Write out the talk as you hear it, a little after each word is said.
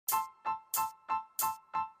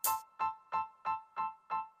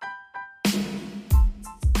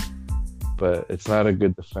but it's not a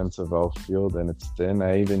good defensive outfield, and it's thin.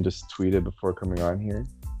 I even just tweeted before coming on here.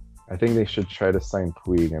 I think they should try to sign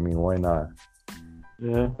Puig. I mean, why not?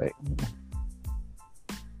 Yeah.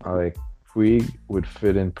 Like Puig would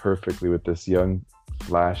fit in perfectly with this young,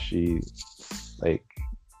 flashy, like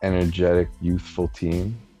energetic, youthful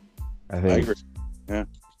team. I agree. Yeah.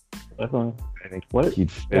 Definitely. I think he'd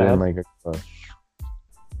fit in like a clutch.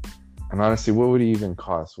 And honestly, what would he even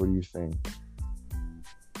cost? What do you think?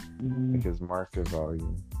 Like his market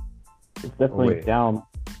value. It's definitely down.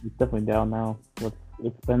 It's definitely down now.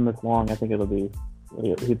 It's been this long. I think it'll be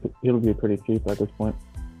pretty cheap at this point.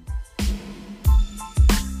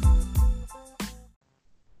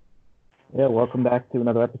 Yeah, welcome back to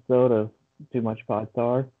another episode of Too Much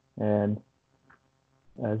Podstar, and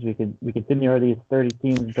as we continue these 30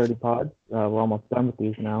 teams and 30 pods, we're almost done with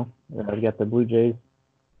these now. We got the Blue Jays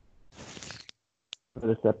for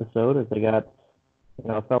this episode, as they got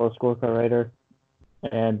a fellow scorecard writer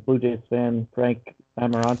and Blue Jays fan Frank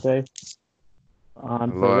Amarante on.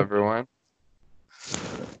 Hello, everyone.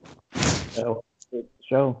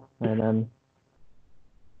 Show, and then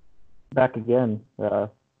back again,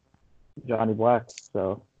 Johnny Black.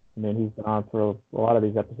 So I mean, he's been on for a lot of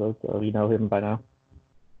these episodes, so you know him by now.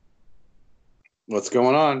 What's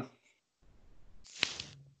going on?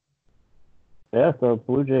 Yeah, so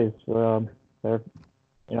Blue Jays, they're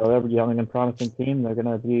a young and promising team. They're going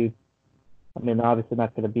to be, I mean, obviously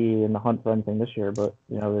not going to be in the hunt for anything this year, but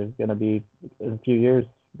there's going to be in a few years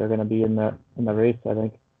they're going to be in the race. I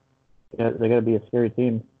think they're going to be a scary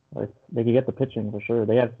team. Like, they can get the pitching for sure.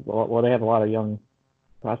 They have a lot of young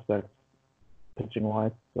prospects pitching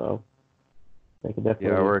wise, so they could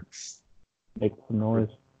definitely make some noise.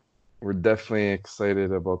 We're definitely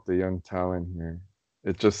excited about the young talent here.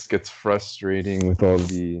 It just gets frustrating with all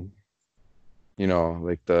the,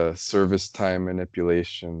 like the service time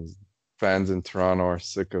manipulations. Fans in Toronto are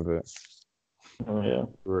sick of it. Oh yeah.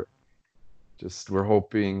 We're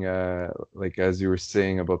hoping, like as you were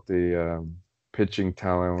saying about the pitching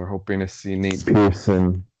talent, we're hoping to see Nate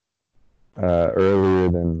Pearson earlier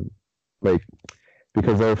than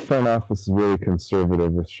because our front office is really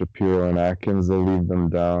conservative with Shapiro and Atkins. They'll leave them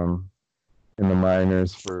down in the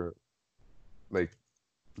minors for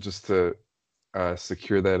just to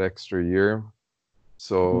secure that extra year.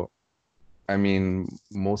 So, I mean,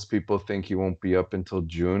 most people think he won't be up until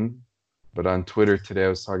June, but on Twitter today I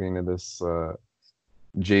was talking to this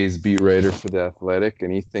Jays beat writer for The Athletic,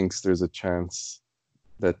 and he thinks there's a chance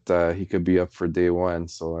that he could be up for day one.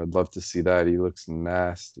 So I'd love to see that. He looks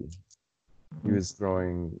nasty. He was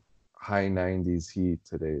throwing high 90s heat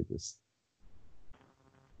today.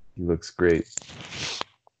 He looks great.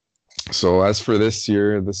 So as for this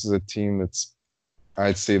year, this is a team that's,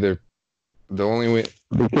 I'd say they're the only way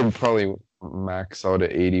they can probably max out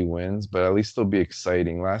at 80 wins, but at least they'll be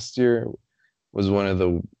exciting. Last year was one of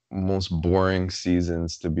the most boring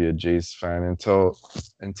seasons to be a Jays fan until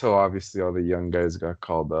obviously all the young guys got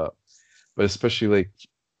called up. But especially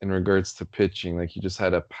in regards to pitching, you just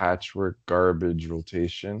had a patchwork garbage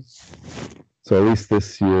rotation. So at least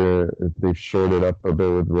this year they've shored it up a bit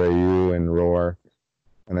with Ryu and Roark,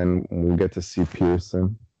 and then we'll get to see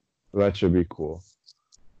Pearson. So that should be cool.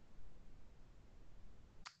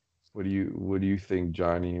 What do you think,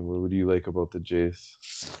 Johnny? What do you like about the Jays?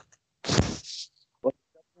 Well, they're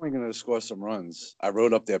definitely going to score some runs. I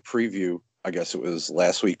wrote up their preview, I guess it was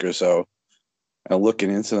last week or so, and looking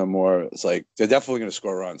into them more, it's like they're definitely going to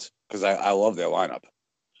score runs because I love their lineup.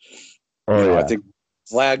 I think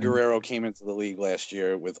Vlad Guerrero came into the league last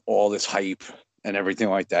year with all this hype and everything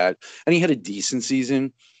like that, and he had a decent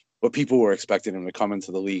season. But people were expecting him to come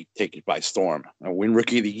into the league, take it by storm, and win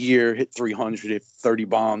Rookie of the Year, hit 300, hit 30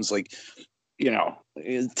 bombs.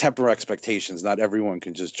 Temper expectations. Not everyone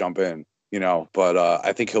can just jump in, But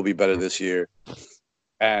I think he'll be better this year.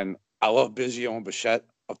 And I love Biggio and Bichette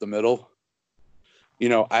up the middle.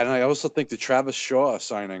 And I also think the Travis Shaw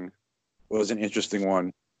signing was an interesting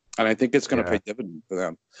one. And I think it's going to pay dividends for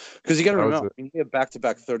them. Because you got to remember, he had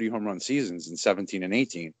back-to-back 30 home run seasons in 17 and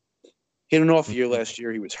 18. He had an off year last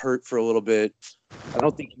year. He was hurt for a little bit. I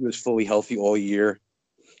don't think he was fully healthy all year.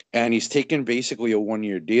 And he's taken basically a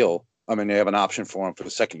 1-year deal. I mean, they have an option for him for the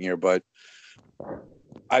second year, but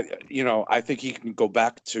I think he can go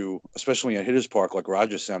back to, especially at Hitters Park, like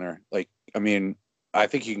Rogers Center. I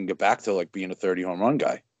think he can get back to being a 30 home run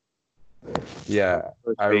guy. Yeah,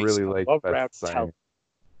 I really like that sign.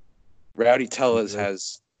 Rowdy Tellez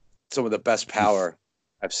has some of the best power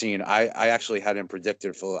I've seen. I actually had him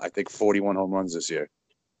predicted for, I think, 41 home runs this year.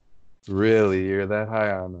 Really? You're that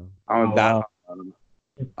high on him? I'm that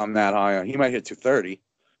high on him. He might hit 230.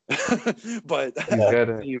 But He's got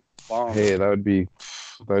to. bomb. Hey, that'd be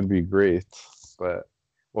great. But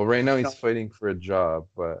well, right now You he's know, fighting for a job.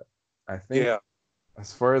 But I think, yeah.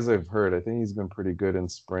 as far as I've heard, I think he's been pretty good in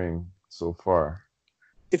spring so far.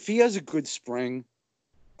 If he has a good spring,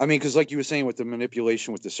 I mean, because like you were saying with the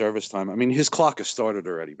manipulation with the service time, I mean, his clock has started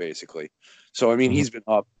already, basically. So I mean, Mhm. he's been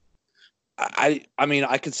up. I mean,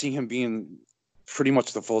 I could see him being pretty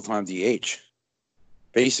much the full time DH.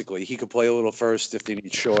 Basically, he could play a little first if they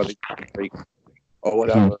need short break or He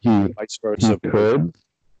whatever, he vice he versa. could,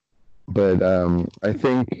 but I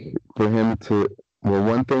think for him to, well,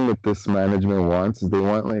 one thing that this management wants is they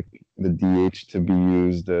want like the DH to be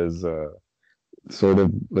used as a sort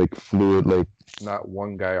of like fluid, like not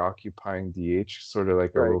one guy occupying DH, sort of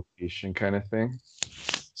like a Right. rotation kind of thing.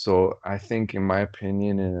 So I think, in my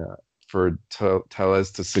opinion, for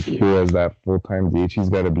Tellez to secure as that full-time DH, he's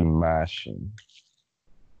got to be mashing.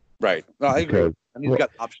 Right. No, I agree. Because, And he's well,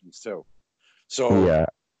 got options too. So yeah,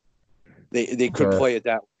 they could but play it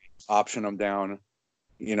that way, option them down,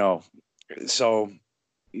 you know. So,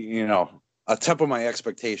 I temper my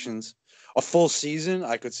expectations. A full season,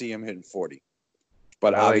 I could see him hitting 40.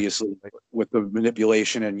 But I obviously, like with the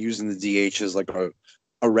manipulation and using the DH as like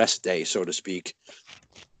a rest day, so to speak,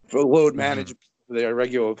 for load mhm. management for their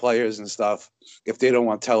regular players and stuff, if they don't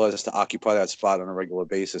want Tellez to occupy that spot on a regular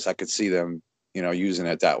basis, I could see them, using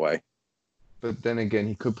it that way. But then again,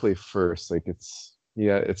 he could play first. Like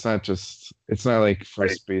yeah, it's not like Right.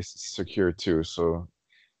 first base is secure too. So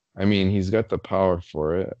I mean, he's got the power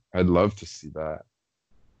for it. I'd love to see that.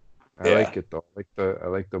 I Yeah. like it though. I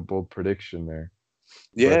like the bold prediction there.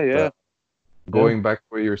 Yeah, But yeah. Yeah. going back to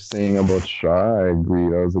what you were saying about Shaw, I agree.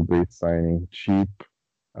 That was a great signing. Cheap,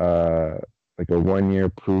 uh, like a 1 year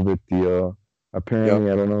prove it deal. Yep.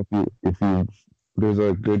 Apparently, I don't know if you there's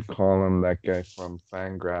a good column, that guy from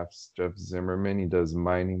Fangraphs, Jeff Zimmerman. He does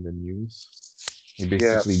Mining the News. He Yeah.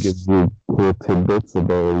 basically gives you cool tidbits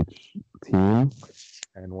about each team.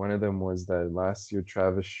 And one of them was that last year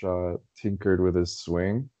Travis Shaw tinkered with his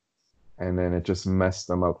swing, and then it just messed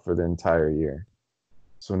him up for the entire year.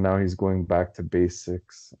 So now he's going back to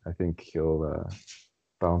basics. I think he'll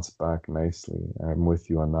bounce back nicely. I'm with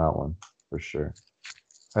you on that one for sure.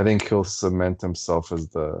 I think he'll cement himself as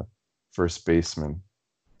the first baseman.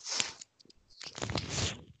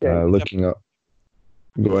 Yeah, Looking up.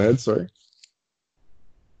 Go ahead. Sorry.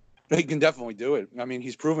 he can definitely do it. I mean,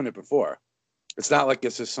 he's proven it before. It's not like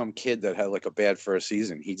this is some kid that had like a bad first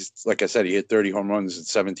season. He just, like I said, he hit 30 home runs at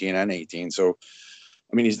 17 and 18. So,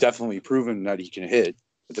 I mean, he's definitely proven that he can hit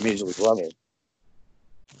at the major league level.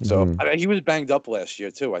 So Hmm. he was banged up last year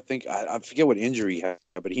too. I think I forget what injury he had,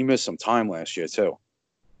 but he missed some time last year too.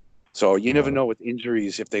 So you never know with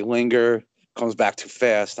injuries if they linger, comes back too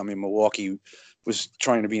fast. I mean, Milwaukee was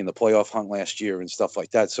trying to be in the playoff hunt last year and stuff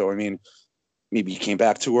like that. So I mean, maybe he came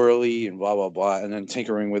back too early and blah blah blah, and then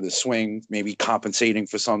tinkering with his swing, maybe compensating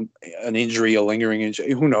for an injury, a lingering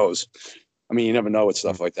injury. Who knows? I mean, you never know with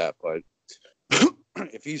stuff like that. But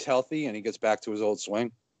if he's healthy and he gets back to his old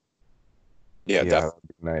swing, yeah, Yeah, definitely.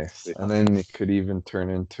 that'd be nice. And then it could even turn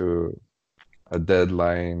into a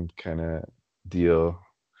deadline kind of deal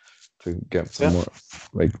to get some Yeah. more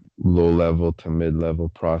like low level to mid level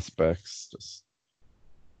prospects. Just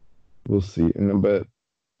we'll see. But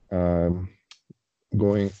um,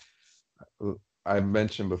 going, I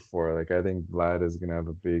mentioned before, like I think Vlad is gonna have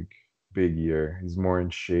a big year. He's more in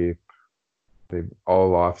shape. They've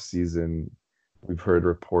all off season. We've heard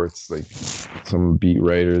reports like some beat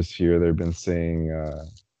writers here. They've been saying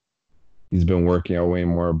he's been working out way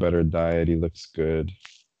more, better diet. He looks good.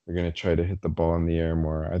 They're gonna try to hit the ball in the air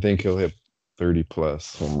more. I think he'll hit 30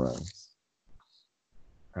 plus home runs.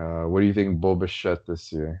 What do you think Bo Bichette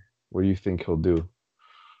this year? What do you think he'll do?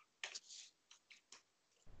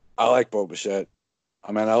 I like Bo Bichette.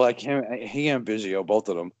 I mean, I like him. He and Biggio, both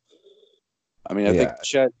of them. I mean, I think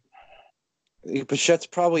Yeah, Bichette's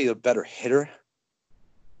probably a better hitter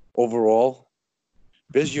overall.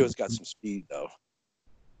 Biggio's got some speed though.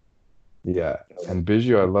 yeah. And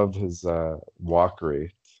Biggio, I love his walk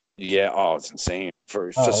rate. Yeah, oh, it's insane for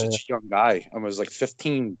Oh, such yeah. a young guy. I was like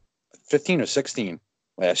 15 or 16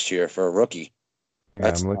 last year for a rookie. Yeah,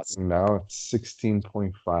 That's I'm nuts. looking now. It's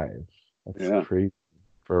 16.5. That's Yeah. crazy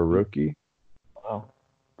for a rookie. Wow.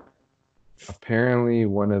 Apparently,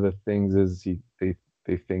 one of the things is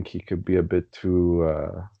they think he could be a bit too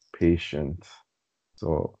patient.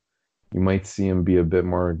 So you might see him be a bit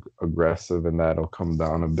more aggressive, and that'll come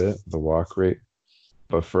down a bit, the walk rate.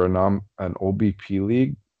 But for an OBP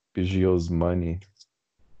league, Biggio's money.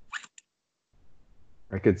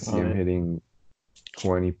 I could see Oh, him yeah. hitting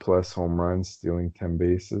 20 plus home runs, stealing 10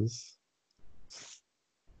 bases.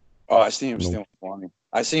 Oh, I see him No. still 20.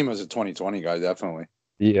 I see him as a 2020 guy, definitely.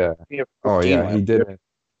 Yeah. He Oh 15 yeah, last he year. did it.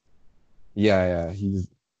 Yeah,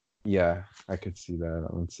 yeah, I could see that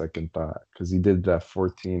on second thought because he did that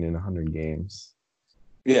 14 in 100 games.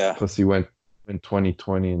 Yeah. Plus he went in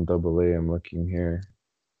 2020 in Double A. I'm looking here.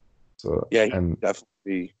 So Yeah, he and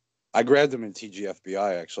definitely. I grabbed him in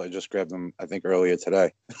TGFBI, actually. I just grabbed him, I think, earlier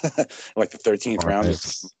today. Like the 13th oh, round.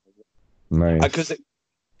 nice. Because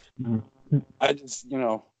Mhm. I just,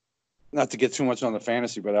 not to get too much on the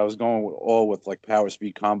fantasy, but I was going all with like power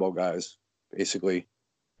speed combo guys, basically.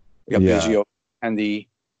 We got Yeah. Biggio, Andy,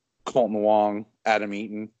 Colton Wong, Adam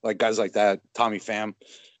Eaton, like guys like that, Tommy Pham.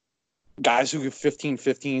 Guys who get 15,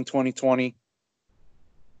 15, 20, 20.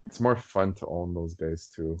 It's more fun to own those guys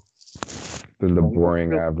too than the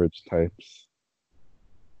boring average types.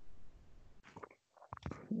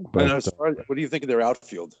 And But as far as, what do you think of their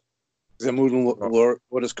outfield?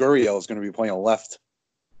 Lourdes Gurriel is going to be playing left,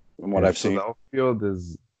 from what I've so seen. the outfield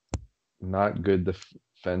is not good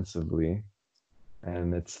defensively,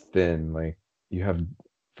 and it's thin. Like you have,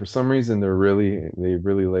 for some reason, they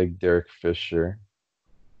really like Derek Fisher,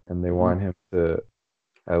 and they want him to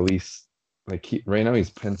at least like right now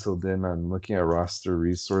he's penciled in on looking at roster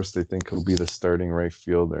resource. They think he'll be the starting right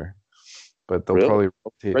fielder, but they'll Really? probably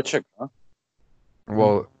rotate. Richard, huh?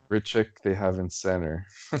 Well, Richick they have in center.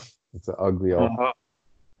 It's an ugly out.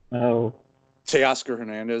 Oh, Teoscar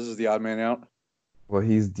Hernandez is the odd man out. Well,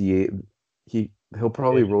 he's DH. He'll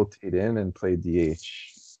probably rotate in and play DH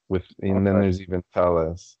with, and then Okay. there's even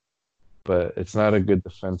Tellez. But it's not a good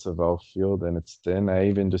defensive outfield, and it's thin. I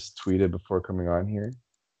even just tweeted before coming on here.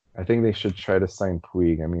 I think they should try to sign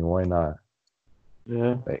Puig. I mean, why not?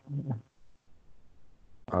 yeah.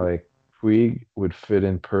 Like Puig would fit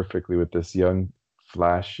in perfectly with this young,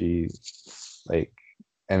 flashy, like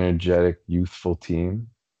energetic, youthful team.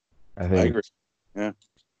 I I think agree. Yeah.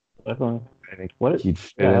 Definitely. I think What? he'd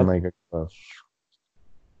fit Yeah, in like a glove.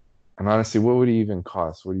 And honestly, what would he even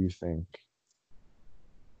cost? What do you think?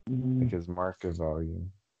 Like his market value?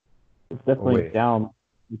 it's definitely wait. down.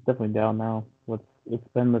 It's definitely down now. It's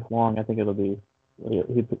been this long. I think he'll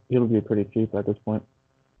be pretty cheap at this point.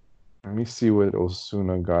 Let me see what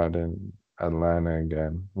Osuna got in Atlanta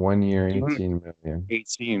again. 1 year, 18 million.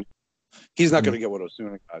 18. He's not going to get what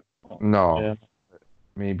Osuna got. No, Yeah,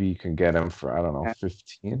 maybe you can get him for, I don't know,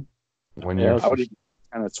 15? 1 Yeah, year, I I would 15. even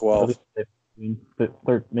kind of at 12. least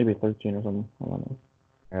 15, maybe 13 or something. I don't know.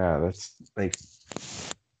 Yeah, that's like,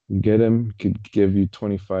 you get him, could give you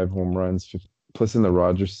 25 home runs. Plus in the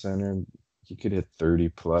Rogers Center, he could hit 30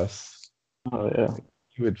 plus. Oh yeah,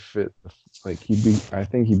 He would fit, like, I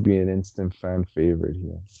think he'd be an instant fan favorite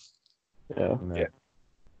here. yeah. Yeah.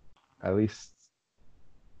 At least,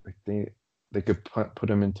 like, they could put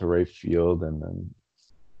him into right field and then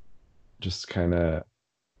just kind of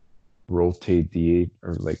rotate the eight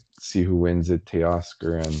or like see who wins it,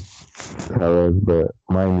 Teoscar and Tellez. But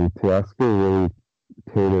mind you, Teoscar really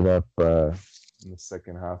teared it up in the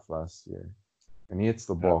second half last year, and he hits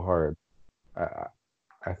the ball hard.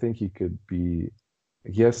 I think he could be.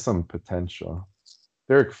 He has some potential.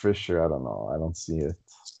 Derek Fisher, I don't know. I don't see it.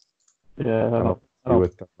 Yeah, I don't see don't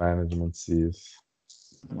what the management sees.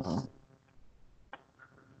 know.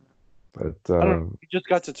 But I don't know. He just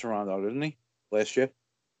got to Toronto, didn't he? Last year?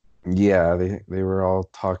 yeah, they were all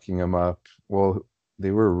talking him up. Well,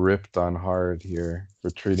 they were ripped on hard here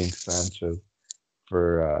for trading Sanchez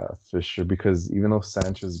for Fisher because even though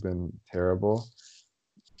Sanchez has been terrible,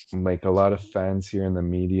 like a lot of fans here in the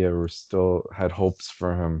media were still had hopes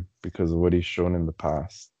for him because of what he's shown in the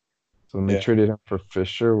past. So when they traded him for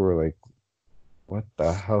Fisher, we're like, what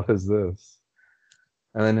the hell is this?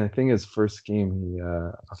 And then I think his first game, he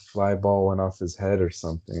a fly ball went off his head or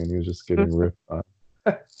something, and he was just getting ripped on.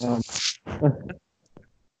 Um,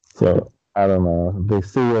 So I don't know. They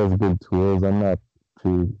say he has good tools. I'm not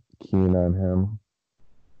too keen on him.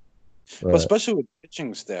 Well, especially with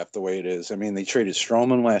pitching staff the way it is. I mean, they traded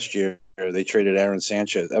Stroman last year. They traded Aaron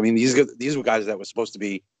Sanchez. I mean, these were guys that were supposed to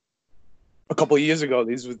be a couple of years ago.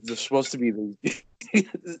 These were supposed to be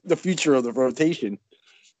the future of the rotation.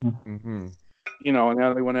 Mm-hmm. And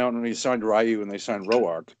now they went out and they signed Ryu and they signed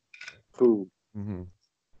Roark, who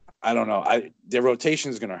I don't know. Their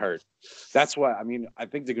rotation is going to hurt. That's why. I mean, I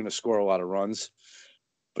think they're going to score a lot of runs,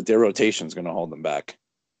 but their rotation is going to hold them back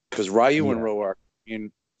because Ryu and Roark. I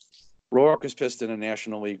mean, Roark was pitched in the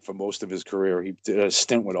National League for most of his career. He did a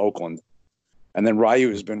stint with Oakland. And then Ryu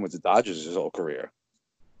has been with the Dodgers his whole career.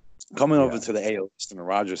 Coming over to the AL East in the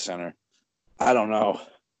Rogers Center, I don't know.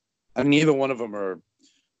 And neither one of them are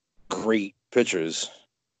great pitchers.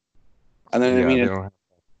 And then, I mean, they don't have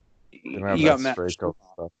you got that Matt strikeout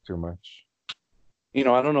stuff too much. I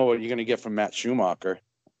don't know what you're going to get from Matt Schumacher.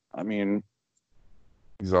 I mean,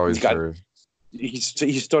 He's always hurt. He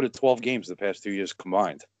started 12 games the past 2 years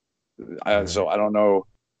combined. So I don't know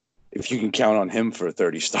if you can count on him for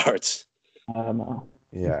 30 starts. No.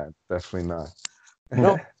 Yeah, definitely not.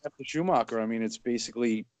 No, after Schumacher, I mean, it's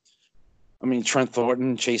basically, Trent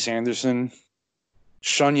Thornton, Chase Anderson,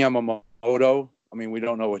 Shun Yamamoto. I mean, we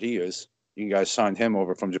don't know what he is. You guys signed him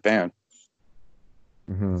over from Japan.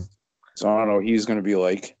 Mm-hmm. So I don't know what he's going to be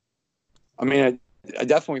like. I mean, I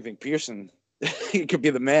definitely think Pearson he could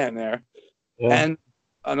be the man there. Yeah. And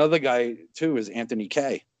another guy, too, is Anthony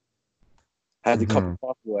Kay. Had the cup of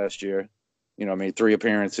coffee last year. Made 3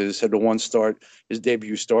 appearances. Had the one start, his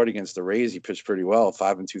debut start against the Rays. He pitched pretty well.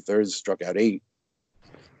 5 2/3, struck out 8.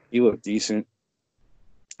 He looked decent.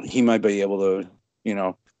 He might be able to,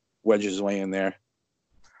 wedge his way in there.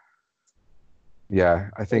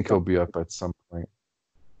 Yeah, I think he'll be up at some point.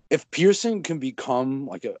 If Pearson can become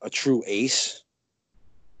like a true ace,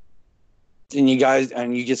 and you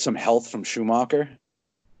get some health from Schumacher,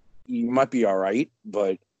 you might be all right.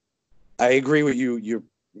 But I agree with you.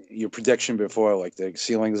 Your prediction before, like the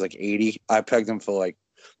ceiling's like 80. I pegged them for like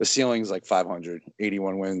the ceiling's like 500,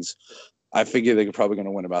 81 wins. I figure they're probably going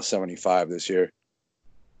to win about 75 this year.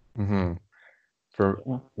 Mm-hmm.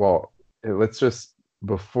 Let's just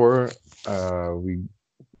before we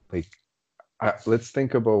let's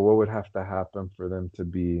think about what would have to happen for them to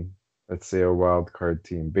be, let's say, a wild card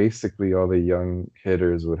team. Basically, all the young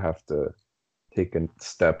hitters would have to take a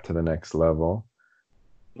step to the next level.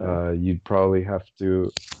 You'd probably have to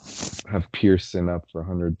have Pearson up for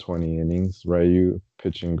 120 innings, Ryu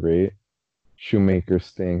pitching great, Shoemaker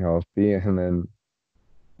staying healthy, and then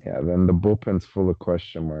the bullpen's full of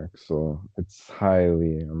question marks, so it's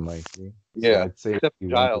highly unlikely. Yeah, so I'd say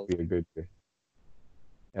Giles would be a good year.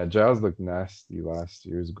 Yeah, Giles looked nasty last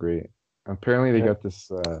year. It was great. Apparently, they got this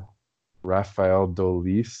Rafael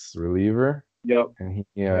Dolis reliever. Yep. And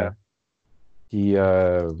he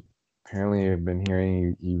apparently I've been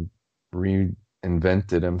hearing he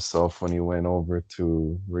reinvented himself when he went over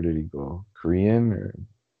to, where did he go? Korean or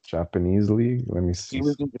Japanese league? Let me see. He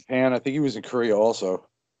was in Japan. I think he was in Korea also.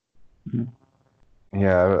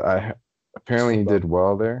 Yeah, apparently he did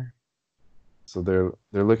well there. So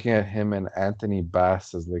they're looking at him and Anthony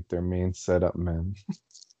Bass as like their main setup men.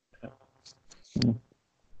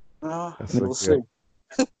 We'll see.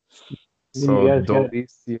 So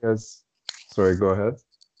Dolis, sorry, go ahead.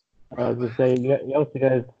 I was just saying,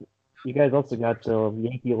 you guys also got the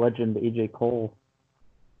Yankee legend AJ Cole.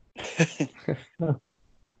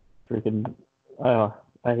 Freaking, I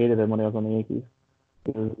hated him when he was on the Yankees.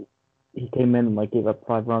 He came in and like gave up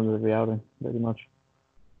 5 runs every outing, pretty much.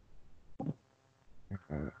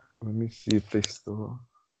 Let me see if they still.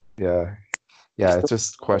 Yeah, it's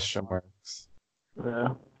just question marks.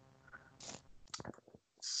 Yeah.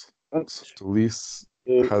 Dolis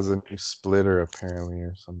has a new splitter apparently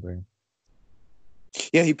or something.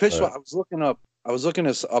 Yeah, he pitched. I was looking up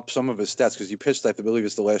some of his stats because he pitched. I believe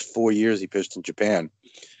it's the last 4 years he pitched in Japan,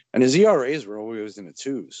 and his ERAs were always in the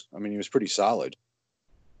 2s. I mean, he was pretty solid.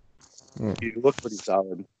 He looked pretty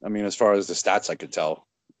solid. I mean, as far as the stats I could tell,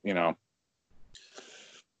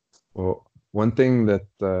 Well, one thing that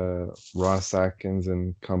Ross Atkins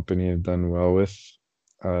and company have done well with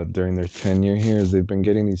during their tenure here is they've been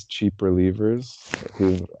getting these cheap relievers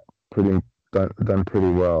who've done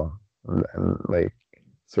pretty well and like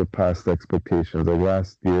surpassed expectations. Like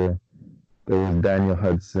last year, there was Daniel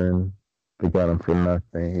Hudson. They got him for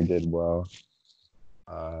nothing. He did well.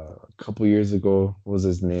 A couple years ago, what was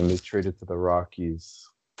his name? They traded to the Rockies.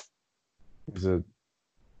 He's is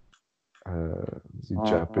he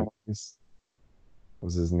Japanese? What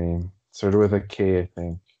was his name? Started with a K, I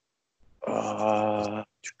think. I'm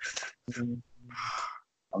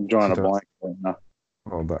drawing a blank right now.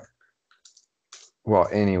 Hold on. Well,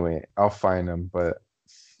 anyway, I'll find him, but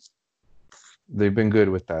they've been good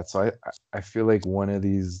with that. So I feel like one of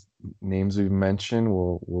these names we've mentioned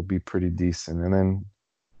will be pretty decent. And then,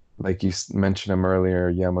 like you mentioned him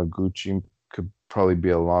earlier, Yamaguchi could probably be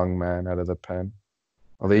a long man out of the pen.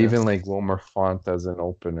 Well, they even like Wilmer Font as an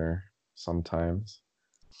opener sometimes.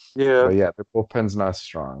 Yeah. But yeah, their bullpen's not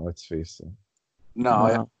strong, let's face it.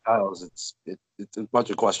 No, Giles, it's a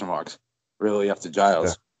bunch of question marks, really, after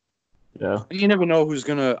Giles. Yeah. You never know who's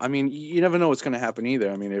gonna. I mean, you never know what's gonna happen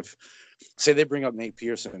either. I mean, if say they bring up Nate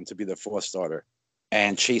Pearson to be their 4th starter,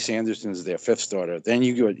 and Chase Anderson is their 5th starter, then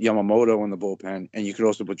you get Yamamoto in the bullpen, and you could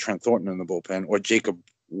also put Trent Thornton in the bullpen, or Jacob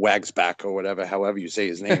Wagsback, or whatever, however you say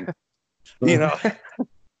his name.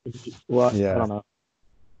 Well, Yeah. I don't know.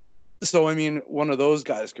 So I mean, one of those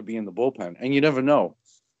guys could be in the bullpen, and you never know.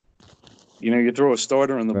 You throw a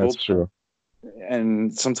starter in the That's bullpen, true.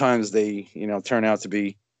 and sometimes they, turn out to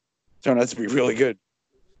be really good.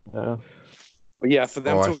 Yeah. But yeah, for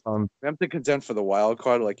them Oh, I to found. contend for the wild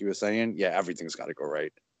card, like you were saying, yeah, everything's got to go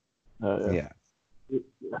right. Yeah.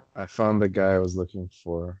 Yeah, I found the guy I was looking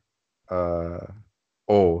for. Uh,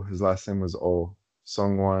 Oh, his last name was Oh.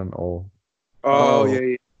 Sungwon Oh. Oh Oh.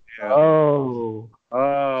 yeah, yeah. Oh. He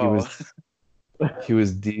Oh, was he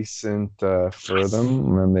was decent for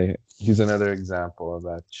them, and then he's another example of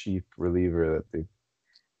that cheap reliever that they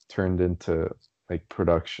turned into like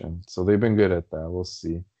production. So they've been good at that. We'll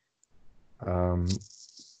see. Um,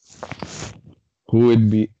 who would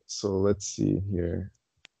be? So let's see here.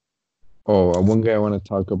 Oh, one guy I want to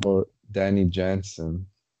talk about, Danny Jansen.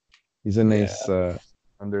 He's a yeah. nice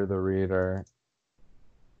under the radar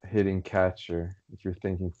hitting catcher if you're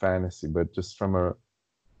thinking fantasy, but just from a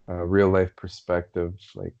real life perspective,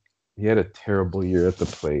 like he had a terrible year at the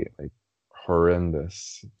plate, like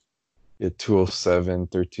horrendous. He had 207,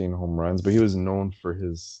 13 home runs, but he was known for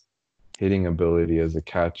his hitting ability as a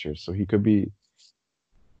catcher. So he could be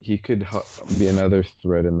another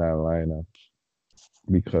threat in that lineup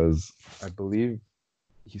because I believe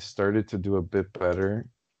he started to do a bit better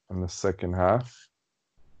in the second half.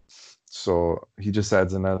 So he just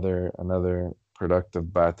adds another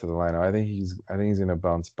productive bat to the lineup. I think he's gonna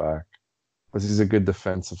bounce back because he's a good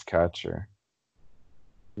defensive catcher.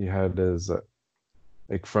 He had his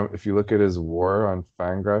like from if you look at his WAR on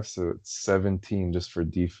Fangraphs, so it's 17 just for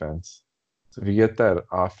defense. So if you get that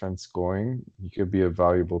offense going, he could be a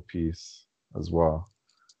valuable piece as well.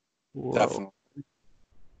 Whoa. Definitely.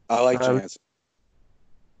 I like I was, Jansen.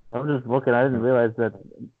 I was just looking. I didn't realize that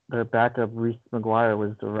their backup Reese McGuire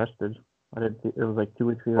was arrested. I didn't. It was like 2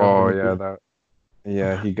 weeks ago. Oh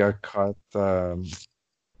yeah, he got caught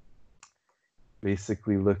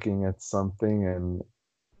basically looking at something and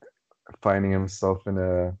finding himself in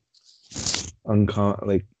a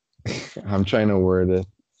like I'm trying to word it.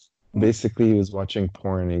 Basically, he was watching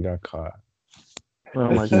porn. He got caught. Oh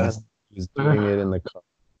Like my god. he was doing it in the car.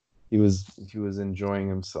 He was enjoying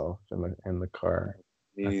himself in the car.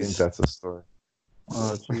 I think He's that's a story.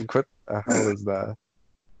 Oh jeez. What the hell is that?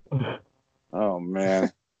 oh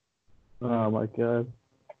man, Oh my god.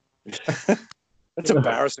 that's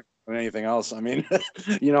embarrassing than anything else. I mean, I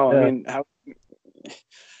Yeah. mean, Yeah,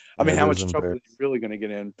 it how is much trouble is embarrassing. he really going to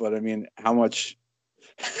get in? But I mean, how much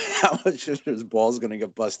how much is his balls going to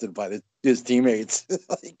get busted by his teammates?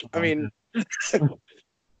 Like, I mean,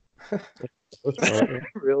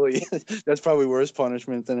 really, that's probably worse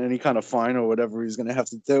punishment than any kind of fine or whatever he's going to have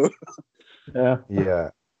to do. Yeah. Yeah,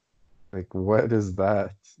 like what is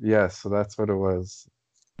that? Yeah, so that's what it was.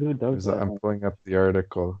 Who does that? I'm pulling up the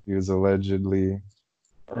article. He was allegedly,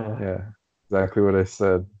 Uh, yeah, exactly what I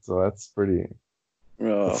said. So that's pretty.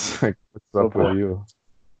 Oh, It's like, what's up with you?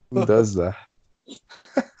 Who does that?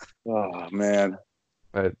 oh man,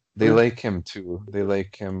 But they like him too. They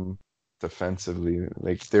like him defensively.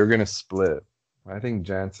 Like they're gonna split. I think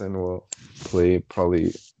Jansen will play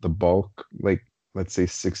probably the bulk, like let's say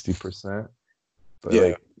 60%. But yeah,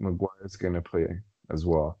 like McGuire's gonna play as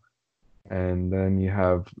well. And then you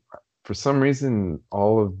have, for some reason,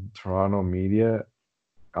 all of Toronto media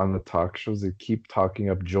on the talk shows they keep talking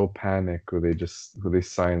up Joe Panic, who they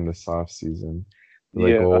signed this offseason. They're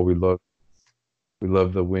like, yeah. oh, we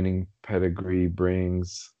love the winning pedigree he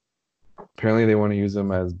brings. Apparently, they want to use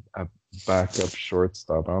him as a backup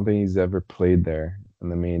shortstop. I don't think he's ever played there in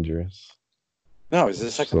the majors. No, is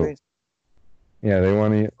this second So base? yeah, they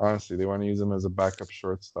want to use him as a backup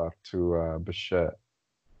shortstop to Bichette,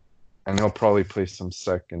 and he'll probably play some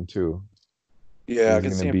second too. Yeah, I He's can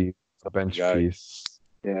going to see him. be a bench Guy. piece.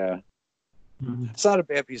 Yeah, mhm. it's not a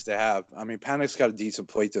bad piece to have. I mean, Panic's got a decent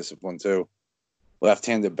plate discipline too.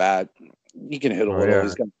 Left-handed bat, he can hit a Oh little. yeah,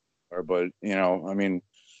 He's got, but I mean,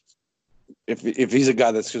 if he's a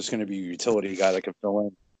guy that's just going to be a utility guy that can fill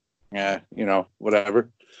in, yeah, whatever.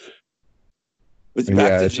 But back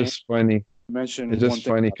yeah. to It's James, just funny. you mentioned It's one just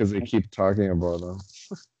thing. funny because they keep talking about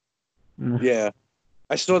him. Yeah,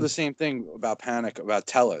 I saw the same thing about Panic about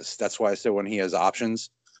Tellez. That's why I said when he has options,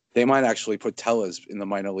 they might actually put Tellez in the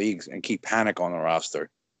minor leagues and keep Panic on the roster,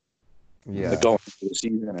 like Yeah. going into the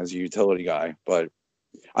season as a utility guy. But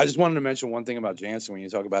I just wanted to mention one thing about Jansen when you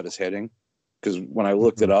talk about his hitting, because when I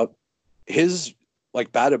looked it Mhm. up, his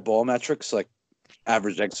like batted ball metrics, like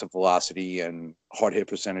average exit velocity and hard hit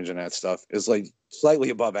percentage and that stuff, is like slightly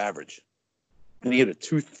above average. And he had a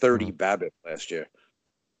 230 Mhm. BABIP last year.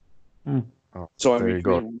 Oh, So I there mean, you he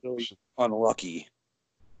was go. really unlucky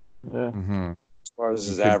Yeah. Hmm. as far as He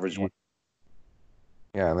his could average be. went.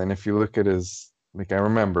 Yeah, and then if you look at his, like I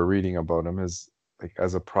remember reading about him, his like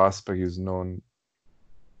as a prospect, he was known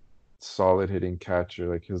solid hitting catcher.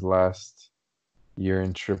 Like his last year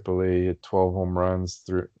in AAA, he had 12 home runs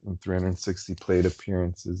through 360 plate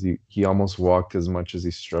appearances. He almost walked as much as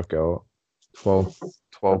he struck out.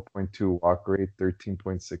 12.2 walk rate,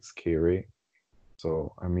 13.6 K rate.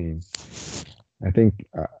 So I mean, I think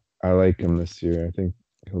I like him this year. I think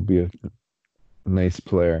he'll be a nice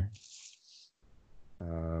player.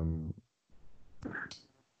 Um,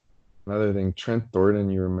 Another thing, Trent Thornton,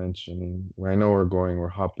 you were mentioning. I know we're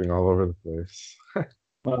hopping all over the place,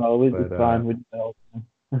 Well, we but fine. We help.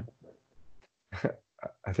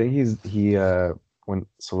 I think he when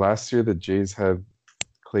so last year the Jays had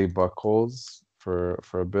Clay Buchholz for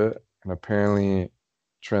a bit, and apparently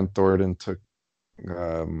Trent Thornton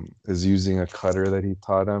is using a cutter that he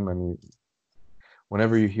taught him, and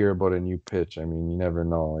whenever you hear about a new pitch, I mean, you never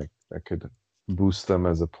know, like that could boost them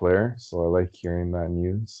as a player. So I like hearing that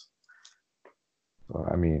news. So,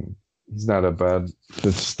 I mean, he's not a bad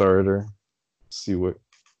fifth starter. See what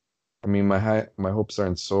I mean. My hopes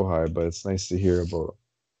aren't so high, but it's nice to hear about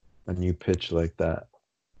a new pitch like that.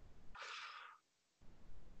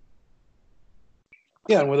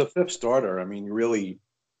 Yeah, and with a fifth starter, I mean, you're really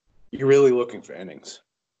looking for innings,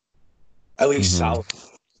 at least Hmm. solid,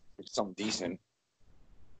 something decent.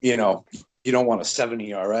 You know, you don't want a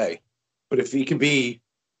 70 ERA, but if he could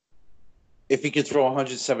throw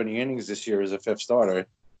 170 innings this year as a fifth starter,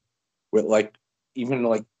 with even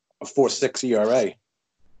like a 4.6 ERA,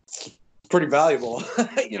 pretty valuable.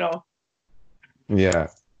 You know. Yeah,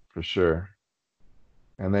 for sure.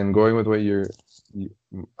 And then going with what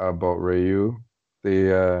about Ryu, they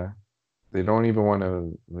don't even want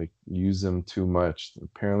to like use him too much.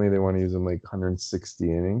 Apparently, they want to use him like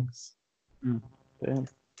 160 innings. Damn.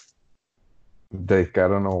 Like I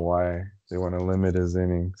don't know why they want to limit his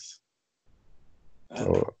innings.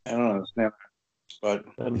 So I don't understand, but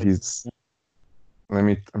he's.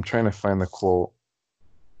 I'm trying to find the quote,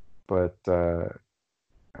 but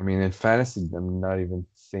I mean, in fantasy, I'm not even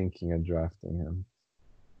thinking of drafting him.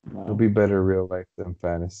 He'll no. be better real life than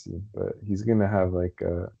fantasy, but he's gonna have like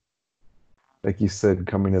you said,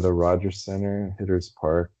 coming to the Rogers Center, Hitters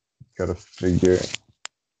Park. Gotta figure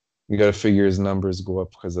you gotta figure his numbers go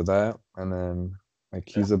up because of that. And then like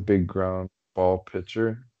he's a big ground ball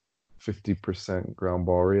pitcher, 50% ground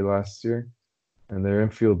ball rate last year. And their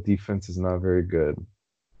infield defense is not very good.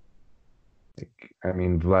 Like I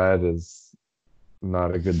mean, Vlad is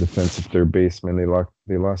not a good defensive third baseman.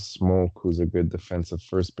 They lost Smoke, who's a good defensive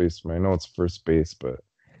first baseman. I know it's first base, but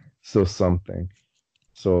still something.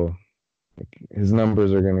 So like, his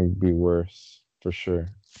numbers are gonna be worse for sure.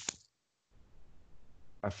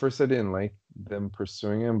 At first, I didn't like them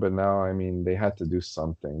pursuing him, but now I mean they had to do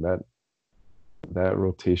something. That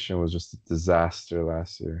rotation was just a disaster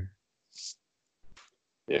last year.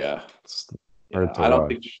 yeah, It's hard to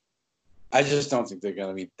watch. I just don't think they're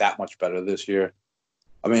going to be that much better this year.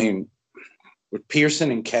 I mean, with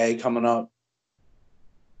Pearson and Kay coming up,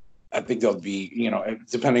 I think they'll be,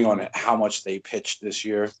 depending on how much they pitch this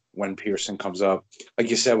year when Pearson comes up. Like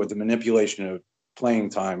you said, with the manipulation of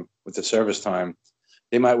playing time, with the service time,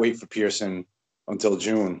 they might wait for Pearson until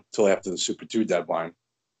June, till after the Super 2 deadline.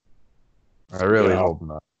 I really hope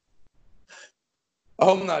not. I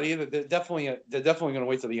hope not either. They're definitely going to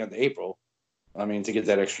wait till the end of April. I mean, to get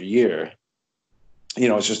that extra year.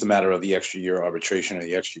 It's just a matter of the extra year arbitration or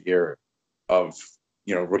the extra year of,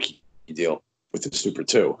 rookie deal with the Super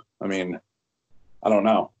 2. I mean, I don't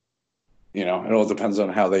know. It all depends on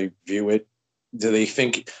how they view it. Do they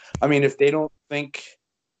think, if they don't think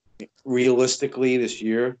realistically this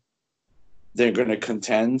year they're going to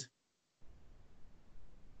contend,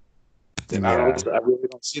 then I really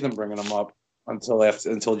don't see them bringing them up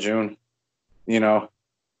until June, so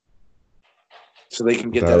they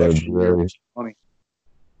can get that extra year of money.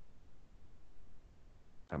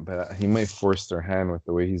 But he might force their hand with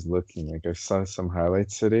the way he's looking. Like I saw some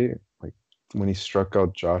highlights today. Like when he struck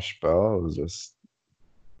out Josh Bell, it was just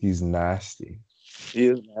he's nasty. He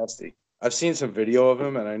is nasty. I've seen some video of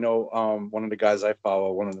him, and I know one of the guys I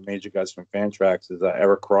follow, one of the major guys from Fantrax, is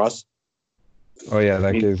Eric Cross. Oh yeah,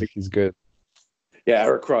 that guy, he's good. Yeah,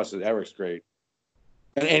 Eric's great.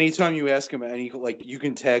 And anytime you ask him you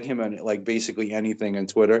can tag him on basically anything on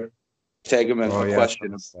Twitter. Tag him in a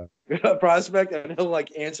question, a prospect, and he'll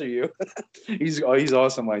answer you. He's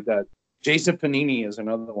awesome like that. Jason Panini is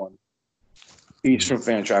another one. He's from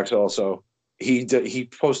Fantrax also. He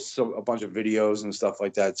posts a bunch of videos and stuff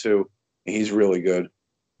like that too. He's really good.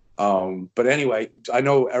 But anyway, I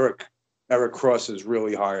know Eric Cross is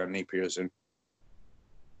really high on Nate Pearson.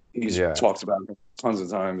 He's talked about it tons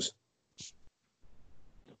of times.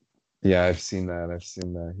 Yeah, I've seen that. I've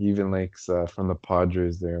seen that. He even likes from the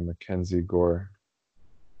Padres there, Mackenzie Gore.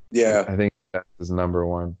 Yeah. I think that's his number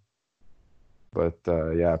one. But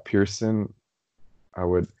yeah, Pearson, I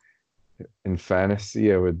would in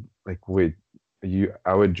fantasy, I would like wait.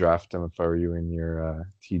 I would draft him if I were you in your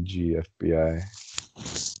TG FBI.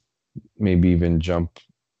 Maybe even jump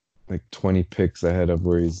like 20 picks ahead of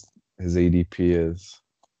where his ADP is.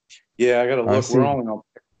 Yeah, I gotta look. We're Honestly, only on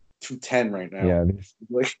 210 right now. yeah,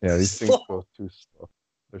 Like, these things slow. go too slow.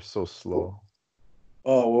 They're so slow.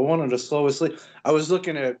 Oh, we're one of the slowest. I was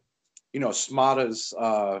looking at, Smada's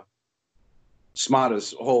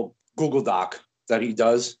whole Google Doc that he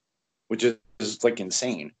does, which is like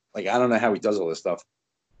insane. Like I don't know how he does all this stuff,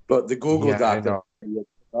 but the Google Yeah, I Doc that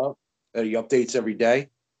know. he updates every day.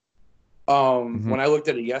 Hmm. When I looked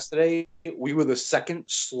at it yesterday, we were the second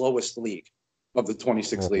slowest league of the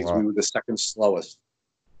 26 Oh, leagues. We wow. were the second slowest.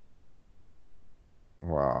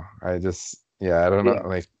 Wow. I don't know. Yeah.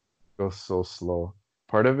 Like, it goes so slow.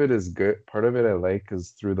 Part of it is good. Part of it I like because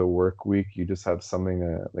through the work week, you just have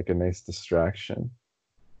something like a nice distraction.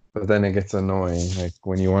 But then it gets annoying, like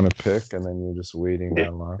when you want to pick and then you're just waiting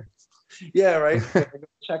that long. Yeah, right. When I go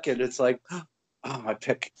check it, it's like, oh, I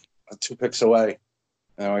pick 2 picks away.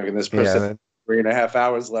 And I'm like, this Yeah, person and 3.5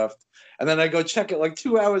 hours left. And then I go check it like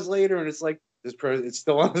 2 hours later, and it's like this person, it's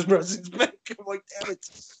still on this person's pick. I'm like, damn it.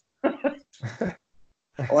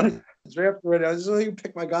 then I want to draft already. I just want to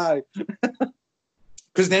pick my guy.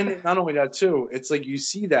 Because then not only that too, it's like you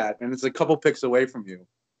see that and it's a couple picks away from you.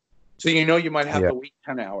 So you know you might have yeah, to wait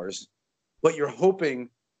 10 hours. But you're hoping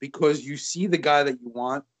because you see the guy that you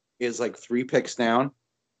want is like 3 picks down,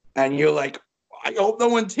 and you're like, I hope no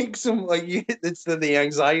one takes him. Like it's the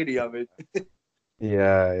anxiety of it.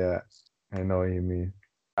 yeah. I know what you mean.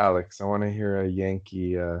 Alex, I want to hear a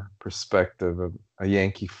Yankee perspective of a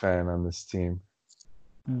Yankee fan on this team.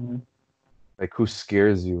 Hmm. Like, who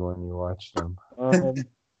scares you when you watch them? Um,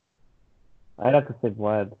 I'd have to say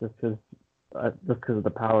Vlad just because of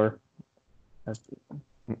the power. That's,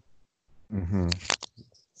 Hmm.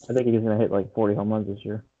 I think he's gonna hit like 40 home runs this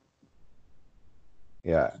year.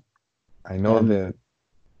 Yeah, I know And that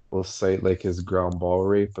we'll cite like his ground ball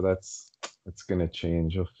rate, but that's gonna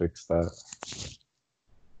change. He'll fix that.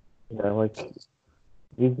 yeah, like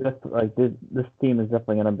he's just like this team is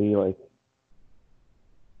definitely gonna be like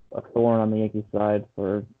a thorn on the Yankees side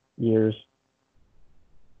for years.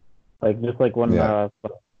 Like Yeah, just like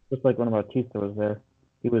when Bautista was there,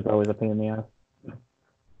 he was always a pain in the ass.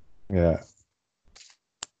 yeah.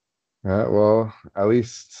 Well, at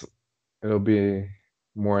least it'll be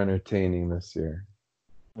more entertaining this year.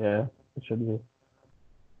 Yeah, it should be.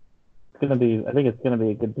 It's gonna be. I think it's gonna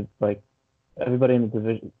be a good like everybody in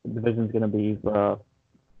the division's gonna be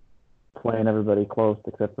playing everybody close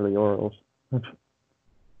except for the Orioles.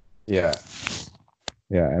 Yeah,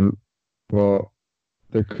 yeah, and well,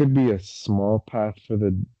 there could be a small path for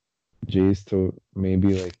the Jays to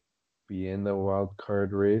maybe like be in the wild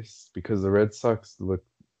card race because the Red Sox look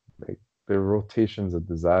like their rotation's a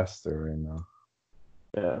disaster right now.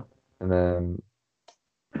 Yeah, And then,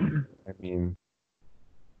 I mean,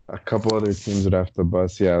 a couple other teams would have to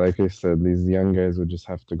bust. Yeah, like I said, these young guys would just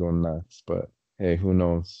have to go nuts. But hey, who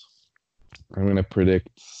knows? I'm gonna predict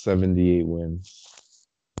 78 wins.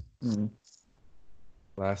 mm,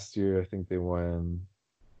 Last year, I think they won.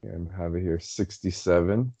 Yeah, I have it here,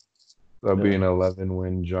 67. That'll be yeah, an 11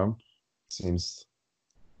 win jump. Seems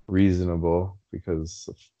reasonable because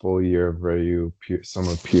a full year of Ryu,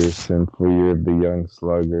 Summer Pearson, full year of the young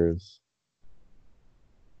sluggers.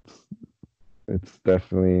 It's uh,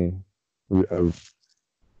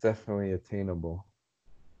 definitely attainable.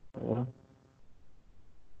 yeah.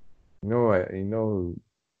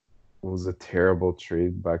 It was a terrible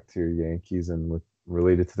trade back to your Yankees and with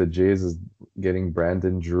related to the Jays is getting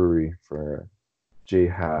Brandon Drury for J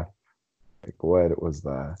Happ. Like what was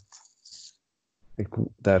that? Like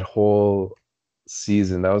that whole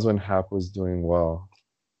season, that was when Happ was doing well.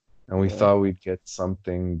 And we Yeah, thought we'd get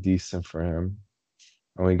something decent for him.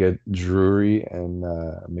 And we get Drury and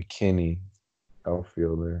McKinney,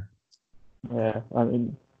 outfielder. yeah. I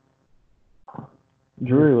mean,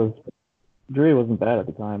 Drury was Drury wasn't bad at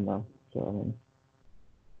the time though. So I mean,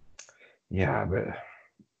 Yeah, but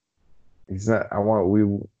he's not.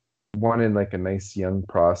 We wanted like a nice young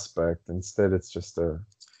prospect. Instead, it's just like,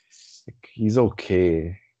 he's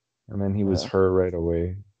okay. And then he was yeah. hurt right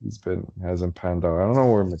away. Hasn't panned out. I don't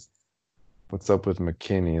know what's up with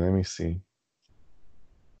McKinney. Let me see.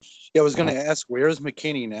 Yeah, I was gonna ask, where is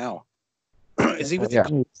McKinney now? Is he with the?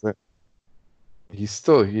 Yeah, so he's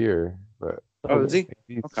still here, but Oh, is he?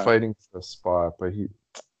 he's Okay. fighting for a spot. But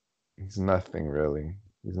he's nothing really.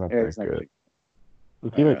 He's not Yeah, that he's not good.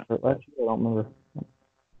 Was he like hurt last year? I don't remember.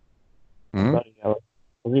 Hmm?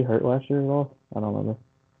 Was he hurt last year at all? I don't remember.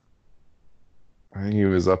 I think he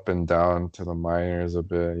was up and down to the minors a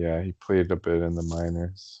bit. Yeah, he played a bit in the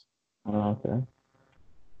minors. Oh, okay.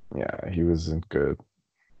 Yeah, he wasn't good.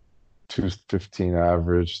 215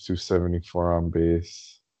 average, 274 on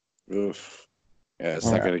base. Oof. Yeah, it's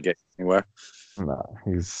not Yeah, going to get anywhere. no,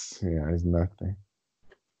 he's nothing.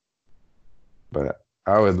 But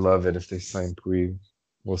I would love it if they sign Puig.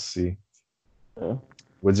 We'll see. Yeah.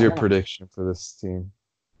 What's I your wanna prediction for this team?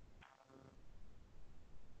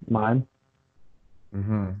 mine.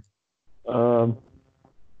 Mm-hmm. Um,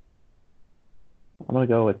 I'm gonna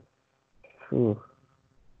go with. Ooh,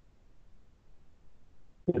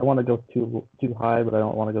 I don't want to go too high, but I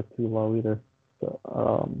don't want to go too low either. So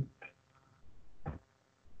I'm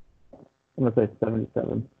gonna say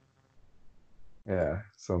 77. Yeah,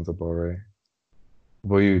 sounds about right.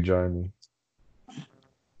 Will you join me?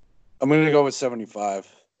 I'm going to go with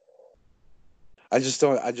 75. I just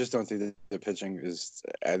don't think that the pitching is.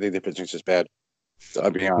 I think the pitching's just bad. I'll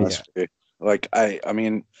be Yeah, honest with you. I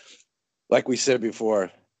mean, like we said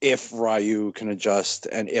before, if Ryu can adjust,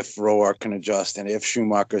 and if Roark can adjust, and if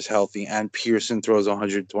Schumacher's healthy, and Pearson throws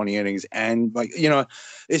 120 innings, and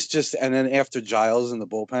it's just. And then after Giles in the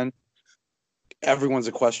bullpen, everyone's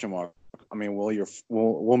a question mark. I mean,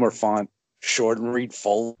 Wilmer Font, Short Reed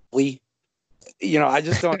Foley. I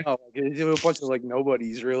just don't know. There's a bunch of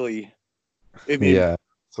nobodies really. Maybe yeah,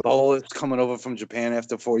 so Paul is coming over from Japan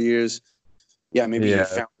after 4 years. Yeah, maybe he yeah,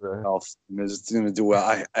 found that's himself and is going to do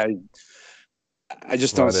well. I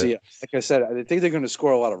just don't about see it. it. Like I said, I think they're going to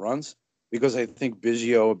score a lot of runs because I think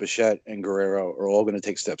Biggio, Bichette, and Guerrero are all going to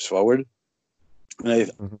take steps forward.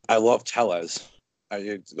 And Mhm. I love Tellez.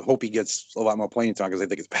 I hope he gets a lot more playing time because I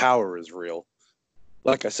think his power is real.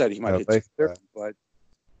 Like I said, he might I hit like 230, that.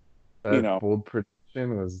 but you That know, bold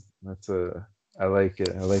prediction was that's a I like it.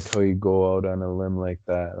 I like how you go out on a limb like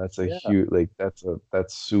that. That's a yeah. huge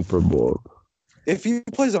that's super bold. If he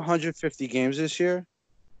plays 150 games this year,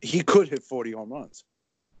 he could hit 40 home runs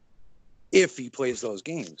if he plays those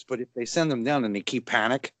games. But if they send him down and they keep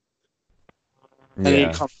panic, and then he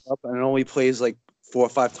Yeah. comes up and only plays like 4 or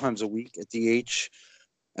 5 times a week at DH,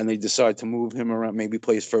 and they decide to move him around, maybe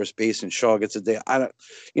plays first base and Shaw gets a day. I don't,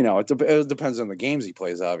 it depends on the games he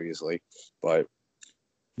plays, obviously, but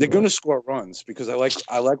they're going to score runs because I like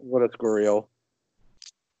what it's Gurriel,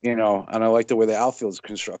 and I like the way the outfield's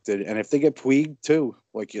constructed. And if they get Puig too,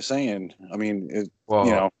 like you're saying, I mean,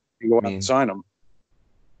 Well, you go I out and mean, sign him.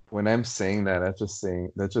 when I'm saying that,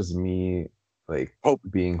 that's just me like Hope.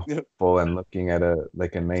 being hopeful and looking at a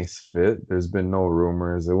nice fit. There's been no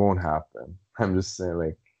rumors. It won't happen. I'm just saying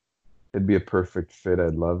like it'd be a perfect fit.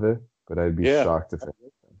 I'd love it, but I'd be Yeah. shocked if it.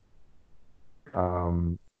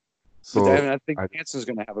 Um. But then So I think I Hanson's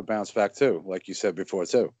going to have a bounce back too, like you said before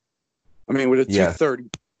too. I mean, with a yeah 230,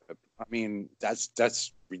 I mean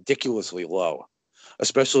that's ridiculously low,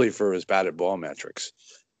 especially for his batted ball metrics.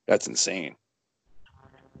 That's insane.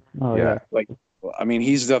 Oh yeah yeah. I mean,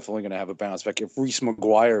 he's definitely going to have a bounce back if Reese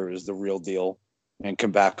McGuire is the real deal and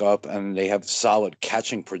can back up, and they have solid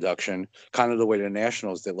catching production, kind of the way the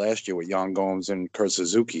Nationals did last year with Yan Gomes and Kurt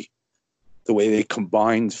Suzuki. The way they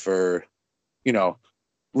combined for, you know,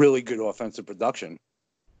 really good offensive production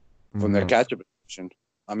from their hmm catcher position.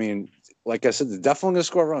 I mean, like I said, they're definitely going to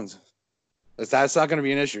score runs. That's not going to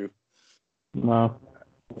be an issue. No.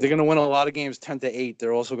 They're going to win a lot of games 10-8.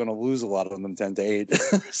 They're also going to lose a lot of them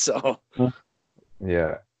 10-8. So,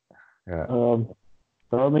 yeah yeah. So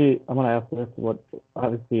I'm gonna ask this. What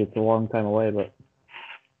obviously it's a long time away, but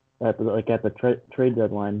at the trade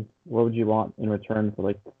deadline, what would you want in return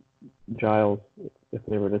for Giles if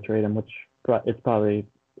they were to trade him? Which it's probably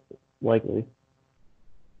likely.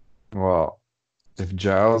 Well, if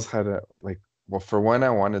Giles had well, for one, I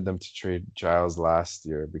wanted them to trade Giles last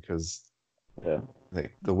year because Yeah.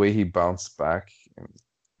 like the way he bounced back,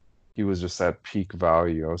 he was just at peak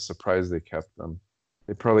value. I was surprised they kept him.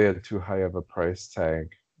 They probably had too high of a price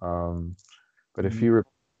tag. Um, but if he Mhm.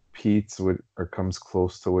 repeats what or comes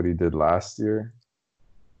close to what he did last year,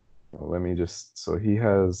 well, let me just. So he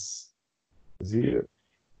has. Is he?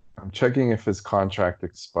 I'm checking if his contract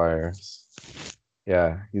expires.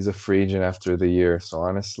 Yeah, he's a free agent after the year. So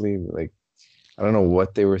honestly, like I don't know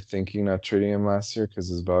what they were thinking not trading him last year because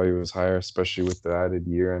his value was higher, especially with the added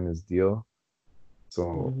year in his deal. So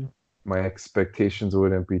Mhm. my expectations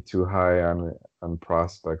wouldn't be too high on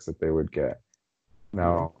prospects that they would get. Yeah.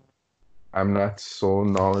 Now, I'm not so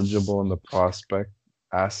knowledgeable in the prospect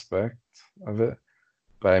aspect of it,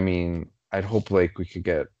 but I mean, I'd hope like we could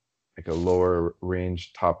get like a lower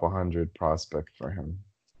range top 100 prospect for him.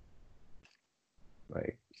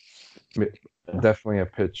 Like definitely a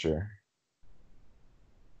pitcher.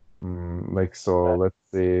 Like so, let's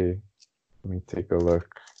say. Let me take a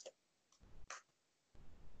look.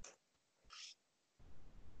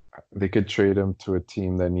 They could trade him to a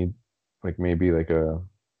team that need, like maybe like a.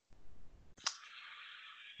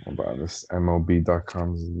 Hold on, this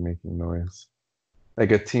MLB.com is making noise.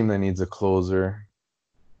 Like a team that needs a closer,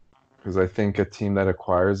 because I think a team that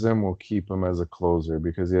acquires him will keep him as a closer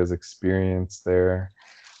because he has experience there,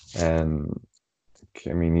 and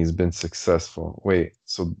I mean he's been successful. Wait,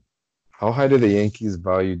 so how high do the Yankees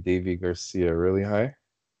value Davy Garcia? Really high?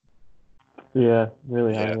 Yeah,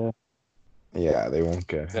 really high. Yeah. Yeah. Yeah, they won't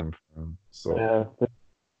get him from. So Yeah.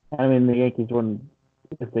 I mean, the Yankees wouldn't,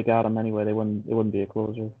 if they got him anyway, they wouldn't. It wouldn't be a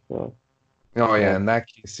closer. So oh yeah, Yeah. in that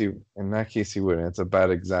case he wouldn't. It's a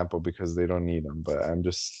bad example because they don't need him. But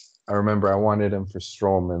I remember I wanted him for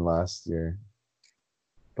Stroman last year,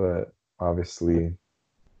 but obviously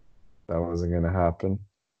that wasn't gonna happen.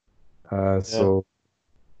 yeah. So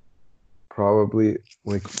probably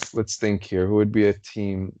like let's think here. Who would be a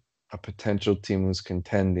potential team who's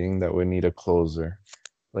contending that would need a closer,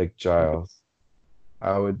 like Giles?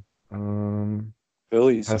 I would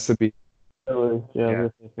Phillies. has to be Yeah. yeah,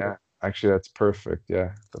 yeah. Actually that's perfect.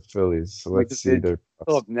 Yeah, the Phillies. So Like let's see their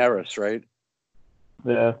still have Neris, right?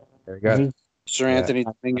 Yeah. they got He's, Sir yeah, Anthony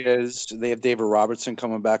Dominguez. They have David Robertson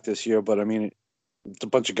coming back this year, but I mean, it's a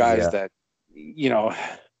bunch of guys yeah, that, you know,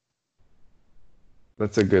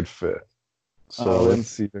 that's a good fit. So uh, let's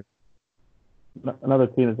see. another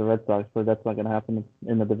team is the Red Sox, but that's not going to happen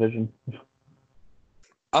in the division.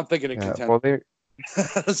 I'm thinking of Yeah, contenders. well they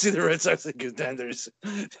I don't see the Red Sox as contenders.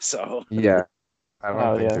 So yeah, I don't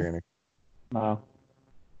Oh think yeah. they're gonna. No.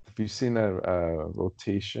 Have you seen that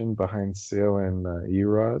rotation behind Sale and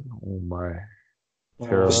Erod? Oh my,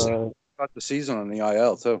 terrible. start the season on the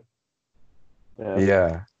IL too. Yeah.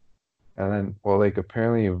 Yeah, and then well, like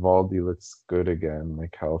apparently Valdi looks good again,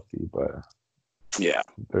 like healthy, but Yeah.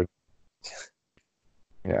 they're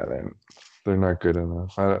yeah, they're not good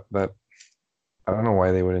enough. I don't know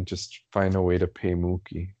why they wouldn't just find a way to pay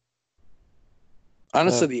Mookie.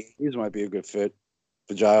 Honestly, the A's might be a good fit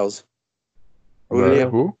for Giles. Who do The they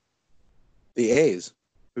have? who? The A's.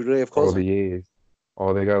 Who do they have Oh, closing? the A's.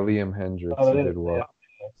 Oh, they got Liam Hendricks. Oh, He yeah, did well.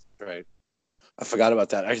 Right. I forgot about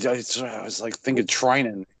that. I was like thinking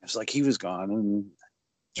Trinan. It's like he was gone, and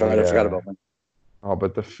I forgot Yeah. about him. Oh,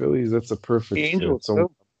 but the Phillies, that's a The perfect Angels fit. So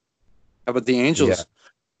too. How about the yeah, Angels?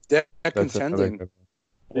 They're that's another contending. good one.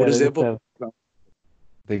 What Yeah, is they their just have,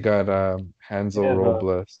 They got Hansel they have,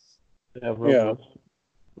 Robles. they have Yeah. Robles,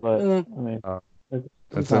 but Mm. I mean, Uh, he's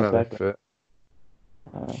that's not another that good. fit.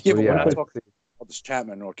 Yeah, So but we're yeah, not I'd talking say, about this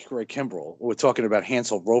Chapman or Craig Kimbrell. We're talking about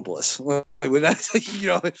Hansel Robles. We're not,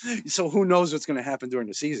 so who knows what's going to happen during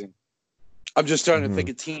the season? I'm just starting to think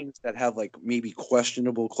mhm, of teams that have like maybe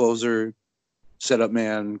questionable closer, setup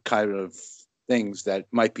man kind of things that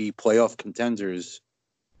might be playoff contenders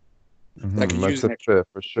that could use that's an a extra, fit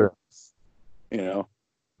for sure. you know.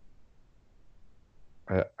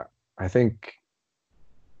 I I think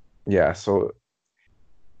yeah. So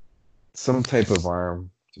some type of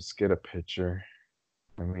arm, just get a pitcher.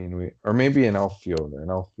 I mean, we or maybe an outfielder.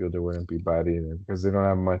 An outfielder wouldn't be bad either because they don't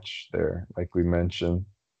have much there, like we mentioned,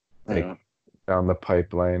 like Yeah. down the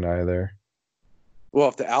pipeline either. Well,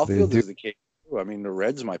 if the They outfield do, is the case, too, I mean, the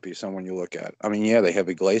Reds might be someone you look at. I mean, yeah, they have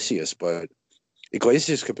Iglesias, but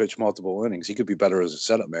Iglesias could pitch multiple innings. He could be better as a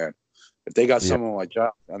setup man. If they got yeah, someone like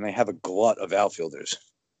Josh and they have a glut of outfielders,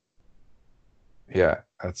 yeah,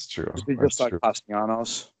 that's true. just That's like true.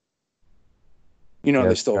 Castellanos, they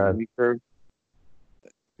Yeah, still have God, Weaker,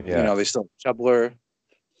 yeah, they still have Chebler,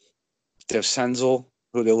 they have Senzel,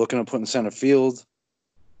 who they're looking to put in center field,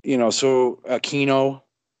 so Aquino.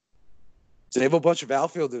 So they have a bunch of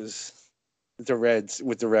outfielders with the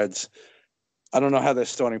Reds. I don't know how their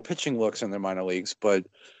starting pitching looks in their minor leagues, but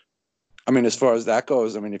I mean, as far as that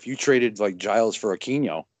goes, I mean, if you traded like Giles for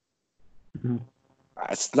Aquino, Mhm.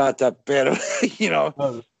 it's not that bad, Oh, yeah.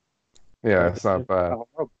 yeah, It's not bad.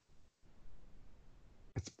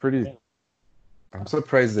 It's pretty. I'm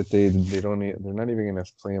surprised that they don't. They're not even gonna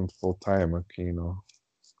play him full time. Aquino.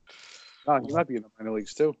 No, he might be in the minor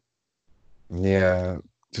leagues too. Yeah,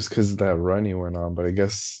 just because of that run he went on, but I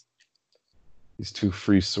guess he's too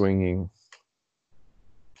free swinging.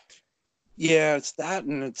 Yeah, it's that,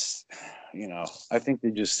 and it's, I think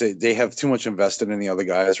they have too much invested in the other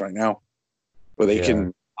guys right now, where they Yeah,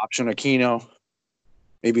 can option Aquino,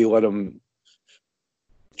 maybe let him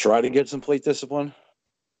try to get some plate discipline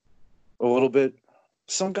a little bit.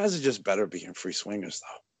 Some guys are just better being free swingers,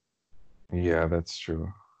 though. yeah, that's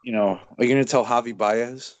true. Are you going to tell Javi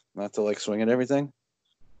Baez not to like swing at everything?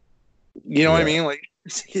 You know what I Yeah. mean? Like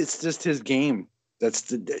it's just his game.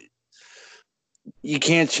 You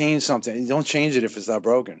can't change something. You don't change it if it's not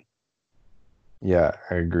broken. Yeah,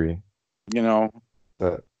 I agree. You know.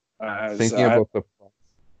 That So thinking about the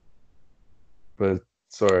but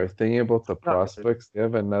sorry, thinking about the prospects, they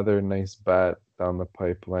have another nice bat down the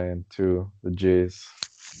pipeline too. The Jays.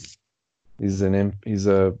 He's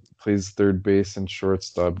a plays third base and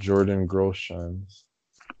shortstop. Jordan Groshans.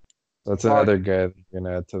 That's another guy that you're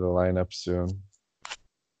gonna add to the lineup soon.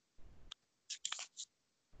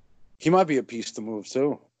 he might be a piece to move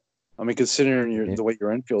too. I mean, considering the way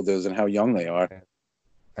your infield is and how young they are.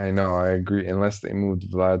 I know, I agree. Unless they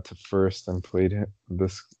moved Vlad to first and played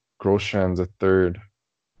this Groshans a third.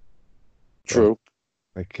 True.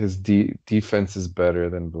 Like his defense is better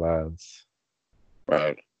than Vlad's.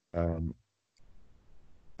 Right. And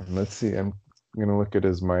let's see. I'm gonna look at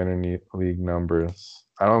his minor league numbers.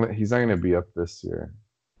 I don't. He's not gonna be up this year.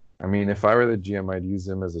 I mean, if I were the GM, I'd use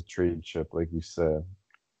him as a trade chip, like you said.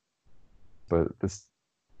 But this,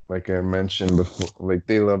 like I mentioned before, like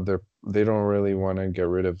they don't really want to get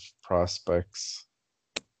rid of prospects.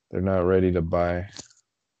 They're not ready to buy.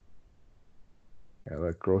 Yeah,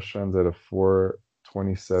 like Groshans at a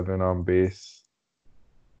 427 on base,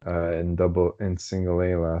 in single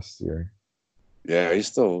A last year. Yeah, he's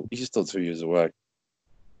still 2 years away.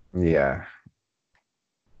 Yeah.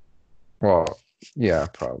 Well, yeah,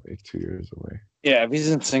 probably 2 years away. Yeah, if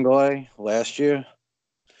he's in single A last year,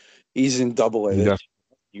 he's in double A this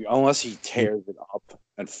year. Unless he tears it up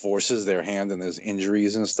and forces their hand and there's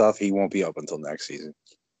injuries and stuff, he won't be up until next season.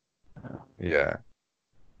 Yeah.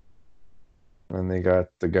 And they got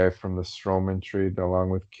the guy from the Stroman trade along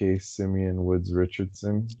with Case Simeon Woods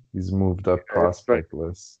Richardson. He's moved up prospect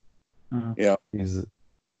list. Yeah. He's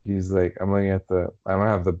like, I'm looking at I don't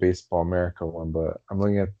have the Baseball America one, but I'm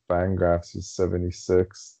looking at Fangraphs. He's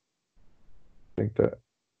 76. I think that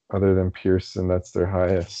other than Pearson, that's their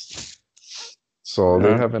highest. So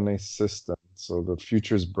they have a nice system. So the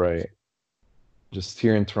future's bright. Just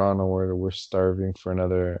here in Toronto, where we're starving for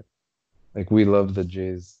another. Like we love the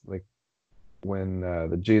Jays. Like when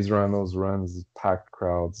the Jays were on those runs, packed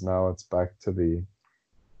crowds. Now it's back to the,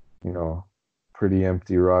 pretty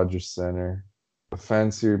empty Rogers Center. The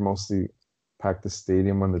fans here mostly pack the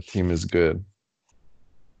stadium when the team is good.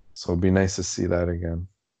 So it'd be nice to see that again.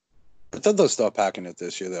 I thought they'll start packing it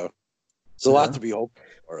this year, though. There's a lot to be hoped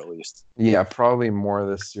for, at least. Yeah, probably more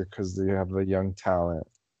this year because they have the young talent.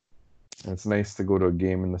 And it's nice to go to a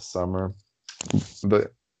game in the summer.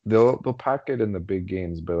 But they'll pack it in the big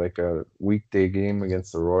games, but like a weekday game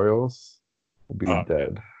against the Royals will be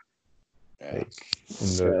dead. Yeah. Like in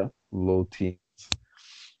the low teens.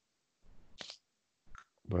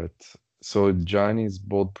 But so Johnny's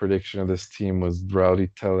bold prediction of this team was Rowdy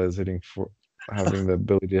Tellez having the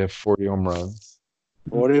ability to have 40 home runs.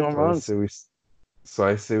 40 home runs.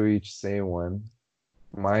 I say we each say one.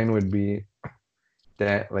 Mine would be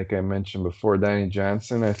that, like I mentioned before, Danny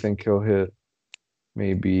Jansen. I think he'll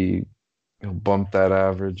bump that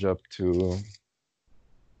average up to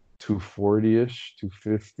 240-ish,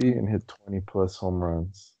 250, and hit 20 plus home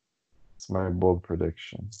runs. It's my bold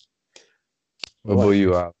prediction. What about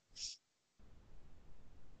you, Alex?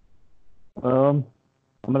 I'm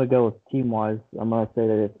gonna go with team-wise. I'm gonna say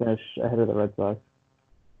that they finish ahead of the Red Sox.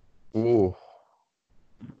 Ooh,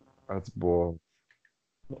 that's bold.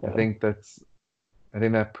 Yeah. I think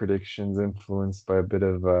that prediction's influenced by a bit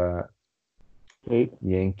of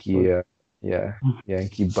Yankee,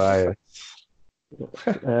 Yankee bias.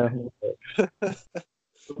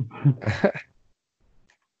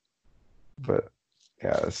 But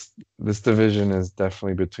yeah, this division is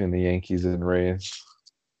definitely between the Yankees and Rays.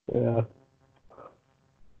 Yeah.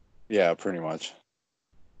 Yeah, pretty much.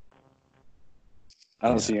 I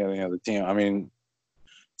don't see any other team. I mean,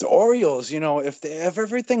 the Orioles, if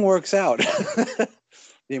everything works out,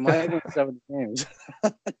 they might win 7 games.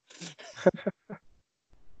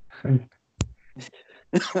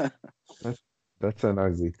 That's an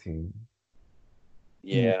ugly team.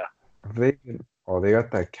 Yeah. They got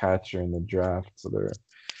that catcher in the draft, so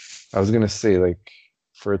I was gonna say, like,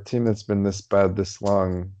 for a team that's been this bad this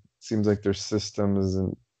long, it seems like their system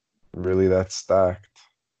isn't really that stacked.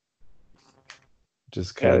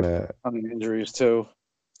 Just kind of injuries too.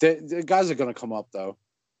 The guys are gonna come up though.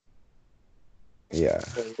 Yeah.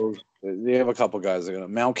 They have a couple guys that are gonna.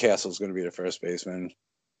 Mountcastle's gonna be the first baseman.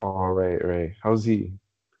 Oh, right. How's he?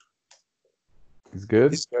 He's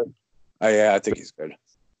good? He's good. Oh, yeah, I think he's good.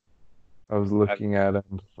 I was looking at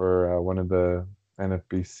him for one of the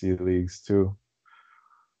NFBC leagues too.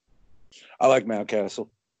 I like Mountcastle.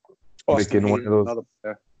 Austin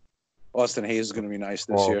Hayes is going to be nice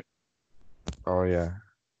this year. Oh yeah,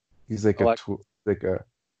 he's like I like, like a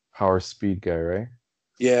power speed guy, right?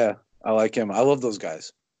 yeah, I like him. I love those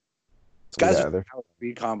guys. Those guys are Yeah, they're power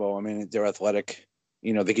speed combo. I mean, they're athletic.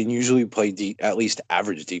 You know, they can usually play at least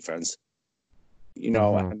average defense. You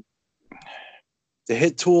know, hmm and the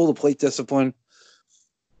hit tool, the plate discipline.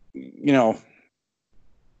 You know,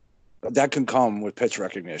 that can come with pitch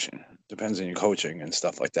recognition. Depends on your coaching and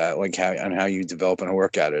stuff like that, like how you develop and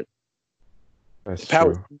work at it. that's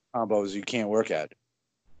Power true. combos you can't work at.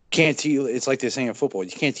 Can't teach. It's like they say in football.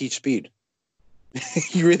 You can't teach speed.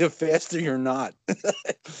 You're either fast or you're not.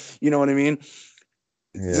 You know what I mean?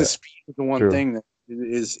 The Yeah, speed is the one true. thing that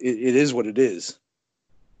it is what it is.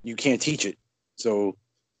 You can't teach it. So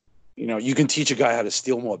you know you can teach a guy how to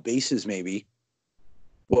steal more bases, maybe.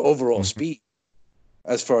 Well, overall hmm speed,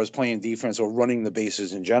 as far as playing defense or running the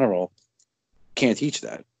bases in general, can't teach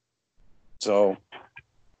that. So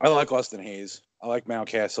I like Austin Hayes. I like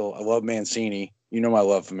Mountcastle. I love Mancini. You know my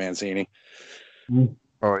love for Mancini. Mm,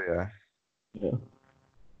 Oh yeah, yeah.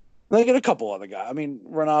 And they get a couple other guys. I mean,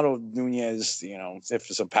 Renato Nunez, you know, for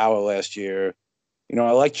some power last year. You know,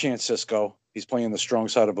 I like Chance Cisco. He's playing the strong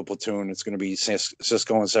side of a platoon. It's going to be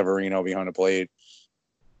Cisco and Severino behind the plate.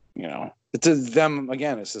 You know, to them,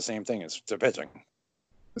 again, it's the same thing. It's their pitching.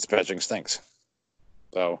 It's pitching stinks.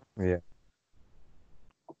 So, yeah.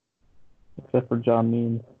 Except for John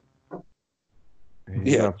Means.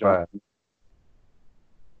 He's yeah, not John. bad.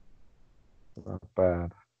 Not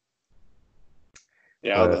bad.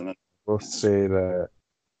 Yeah, But then we'll say that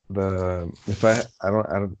the if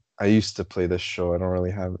I used to play this show.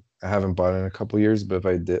 I haven't bought it in a couple years, but if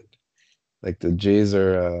I did, like the Jays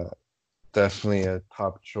are definitely a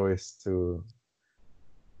top choice to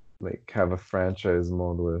like have a franchise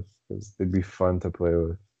mode with because they'd be fun to play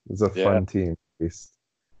with. It's a yeah, fun team, at least.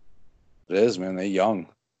 it is, man. They're young.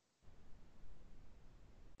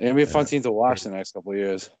 They're going to be a fun Yeah. team to watch the next couple of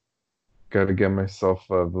years. Got to get myself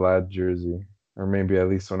a Vlad jersey, or maybe at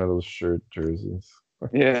least one of those shirt jerseys.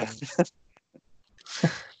 Yeah.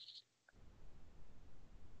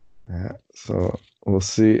 Yeah. So we'll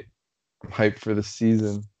see. I'm hyped for the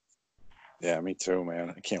season. Yeah, me too,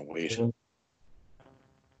 man. I can't wait.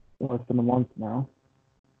 Less than a month now.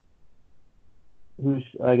 Who's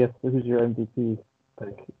your MVP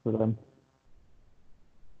pick for them?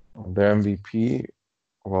 Their MVP.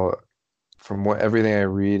 Well, from what everything I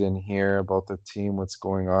read and hear about the team, what's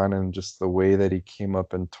going on, and just the way that he came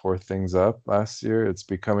up and tore things up last year, it's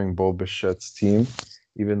becoming Bo Bichette's team.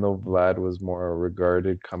 Even though Vlad was more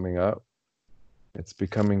regarded coming up, it's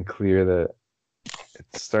becoming clear that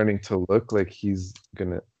it's starting to look like he's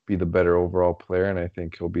gonna be the better overall player, and I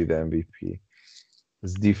think he'll be the MVP.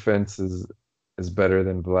 His defense is better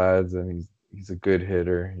than Vlad's, and he's a good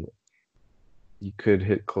hitter. He could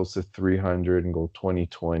hit close to 300 and go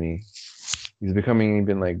 20-20. He's becoming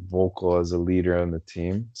even like vocal as a leader on the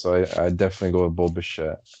team. So I definitely go with Bo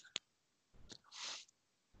Bichette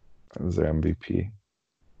as their MVP.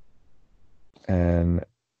 And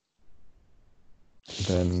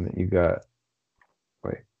then you got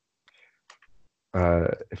like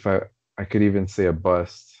if I could even say a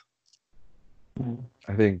bust. Mhm.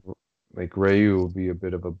 I think like Ryu will be a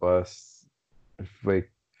bit of a bust. If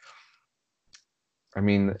like I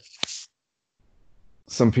mean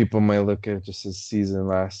some people might look at just his season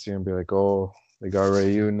last year and be like, oh, they got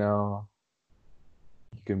Ryu now.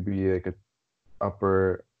 He can be like a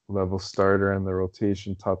upper level starter in the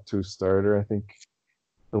rotation, top two starter. I think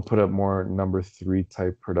he'll put up more number three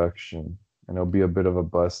type production, and it'll be a bit of a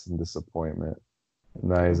bust and disappointment.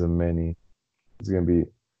 Not as many. He's gonna be,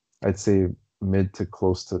 I'd say, mid to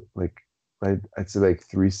close to like, I'd say like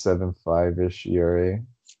 3.75 ish ERA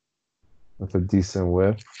with a decent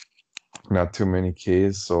whip, not too many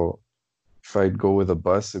Ks. So if I'd go with a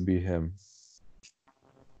bust, it'd be him.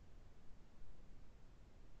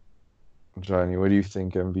 Johnny, what do you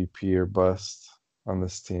think, MVP or bust on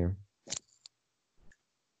this team?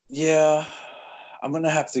 Yeah, I'm gonna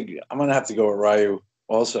have to go with Ryu.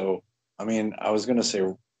 Also, I mean, I was gonna say,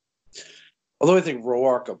 although I think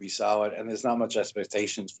Roark will be solid, and there's not much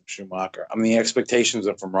expectations from Schumacher. I mean, the expectations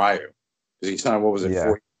are from Ryu because he signed what was it,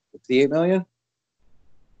 Yeah, 58 million?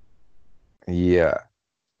 yeah.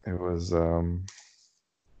 It was I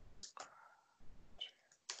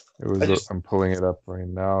just I'm pulling it up right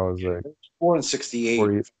now. It was like 468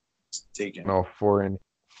 four taken, no 4 and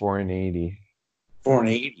 80.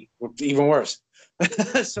 480, even worse.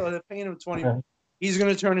 So they're paying him 20. Yeah. He's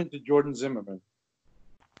gonna turn into Jordan Zimmerman.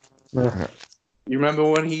 Yeah. You remember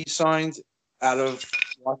when he signed out of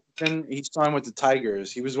Washington? He signed with the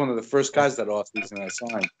Tigers. He was one of the first guys that offseason that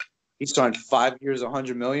signed. He signed 5 years,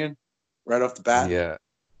 100 million, right off the bat. Yeah, Of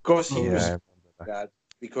course, he Oh, was yeah. that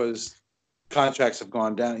because contracts have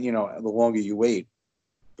gone down. You know, the longer you wait,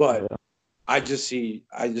 but I just see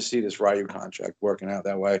this Ryu contract working out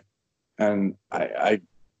that way, and I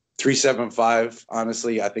 3.75.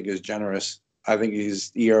 Honestly, I think is generous. I think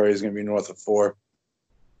his ERA is going to be north of 4.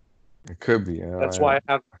 It could be. That's why I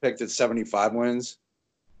have picked at 75 wins,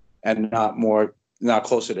 and not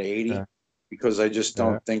closer to 80, because I just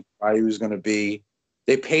don't think Ryu is going to be.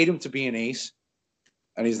 They paid him to be an ace,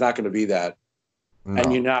 and he's not going to be that. No,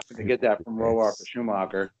 and you're not going to get that from Roark or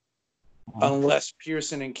Schumacher unless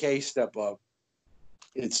Pearson and Kay step up.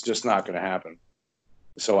 It's just not going to happen.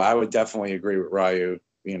 So I would definitely agree with Ryu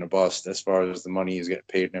being a bust as far as the money he's getting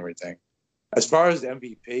paid and everything. As far as the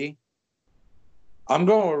MVP, I'm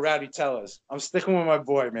going with Rowdy Tellez. I'm sticking with my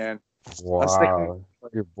boy, man. Wow,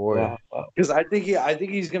 your boy. Because I think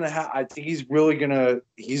he's gonna he's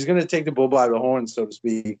gonna take the bull by the horns, so to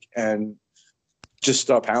speak, and just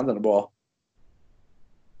start pounding the ball.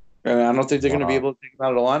 And I don't think they're gonna be able to take him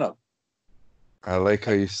out of the lineup. I like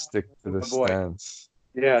how you stick to the stance.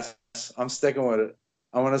 Yes, I'm sticking with it.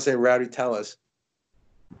 I want to say Rowdy Tellez.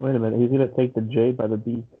 Wait a minute, he's gonna take the J by the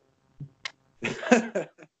B. He's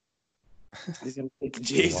gonna take the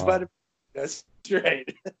J's by the B. That's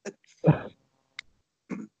right.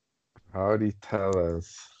 Howdy,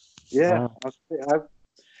 Tellez. Yeah.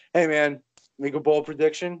 Hey, man, make a bold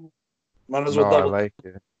prediction. Might as well double. I like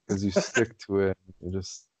it because you stick to it. You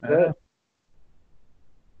just.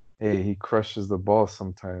 Hey, he crushes the ball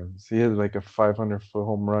sometimes. He had like a 500-foot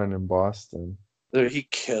home run in Boston. He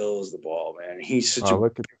kills the ball, man. He's such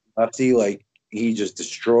a lefty. Like, he just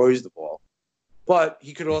destroys the ball. But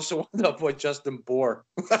he could also end up with Justin Bour.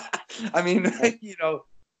 I mean,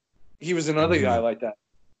 he was another guy like that.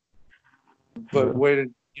 But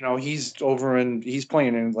he's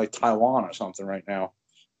playing in like Taiwan or something right now.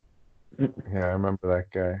 Yeah, I remember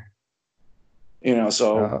that guy.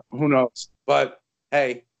 So who knows? But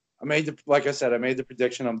hey, like I said, I made the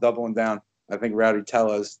prediction. I'm doubling down. I think Rowdy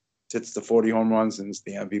Tellez hits the 40 home runs and is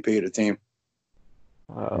the MVP of the team.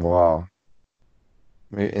 Wow.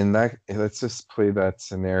 Let's just play that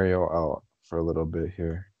scenario out for a little bit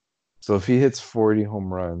here. So if he hits 40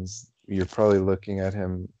 home runs, you're probably looking at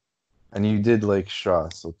him, and you did like Shaw,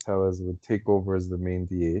 so Tellez would take over as the main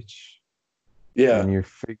DH. Yeah. And you're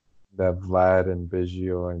figuring that Vlad and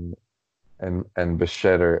Biggio and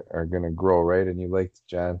Bichette are gonna grow, right? And you liked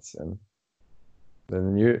Jansen.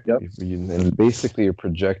 Then and basically you're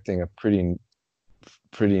projecting a pretty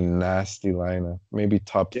nasty lineup, maybe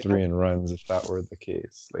top 3 in runs if that were the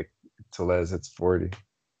case. Like Tellez hits 40.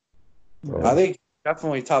 So, I think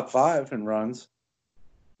definitely top 5 in runs.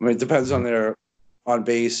 I mean, it depends on their on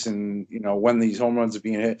base and when these home runs are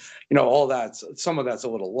being hit. All that. Some of that's a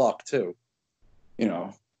little luck too.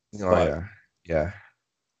 Yeah. Yeah,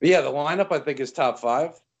 the lineup I think is top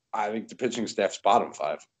 5. I think the pitching staff's bottom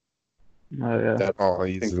 5. Oh yeah.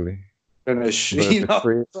 Easily. Finish. I think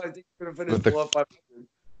you're gonna finish below 500.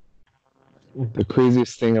 The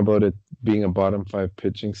craziest thing about it being a bottom 5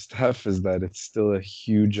 pitching staff is that it's still a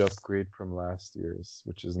huge upgrade from last year's,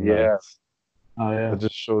 which is nuts. Oh yeah. It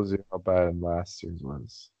just shows you how bad last year's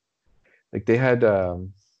was. Like they had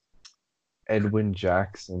Edwin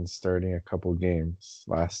Jackson starting a couple games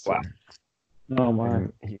last year. Oh my.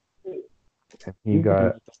 And he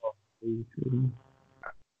got.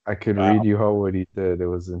 I could read you what he did. It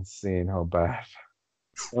was insane how bad.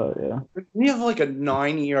 Oh yeah. Didn't he have like a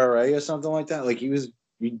 9 ERA or something like that? Like he was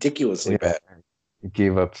ridiculously bad. He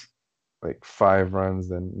gave up like 5 runs,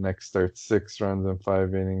 then next start 6 runs in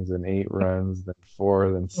 5 innings, then 8 runs, then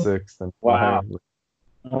 4, then 6, then 5. Wow.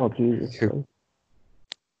 Oh Jesus.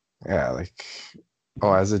 Yeah,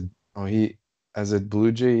 as a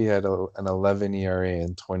Blue Jay, he had an 11 ERA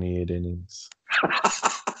in 28 innings.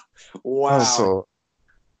 Wow. So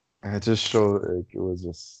it just showed like it was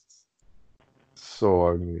just so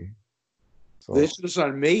ugly. So, this was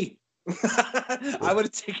on me. I would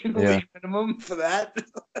have taken the league minimum for that.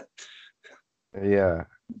 Yeah.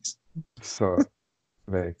 So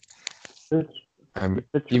like I'm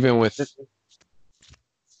even with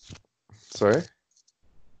sorry?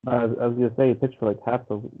 I was gonna say he pitched for like half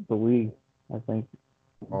the league, I think.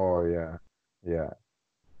 Oh yeah.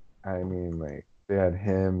 I mean, like they had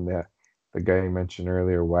him, the guy you mentioned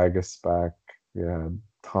earlier, Wagaspack,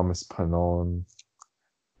 Thomas Panon,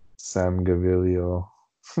 Sam Gaviglio.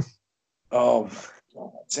 Oh my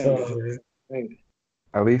God, Sam Gaviglio.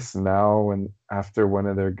 At least now, after one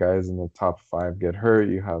of their guys in the top 5 get hurt,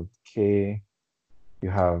 you have Kay, you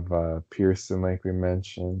have Pearson, like we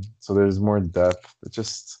mentioned. So there's more depth. It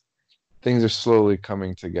just things are slowly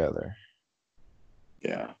coming together.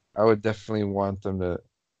 Yeah, I would definitely want them to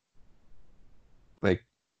like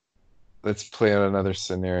let's play out another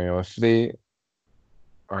scenario. If they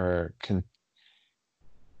are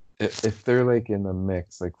if they're like in the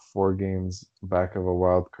mix, like 4 games back of a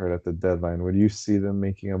wild card at the deadline, would you see them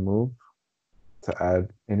making a move to add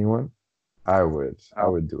anyone? I would. I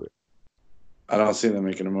Oh, would do it. I don't see them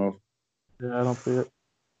making a move. Yeah, I don't see it.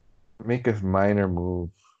 Make a minor move.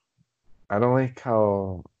 I don't like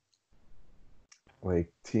how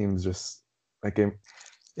like teams just like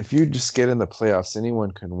if you just get in the playoffs,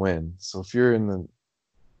 anyone can win. So if you're in the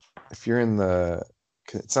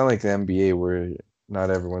it's not like the NBA where not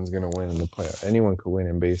everyone's gonna win in the playoff. Anyone could win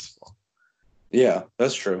in baseball. Yeah,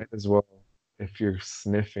 that's true. Might as well, if you're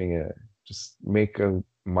sniffing it, just make a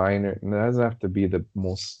minor. And it doesn't have to be the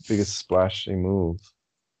most biggest splashy move.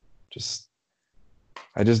 Just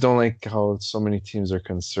I just don't like how so many teams are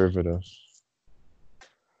conservative.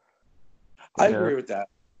 I Yeah. agree with that.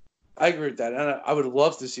 I agree with that, and I would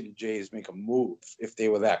love to see the Jays make a move if they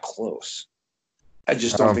were that close. I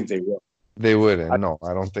just don't think they will. They wouldn't. No,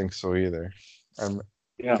 I don't think so either. I'm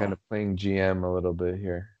You know, kind of playing GM a little bit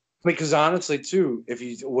here. because honestly, too, if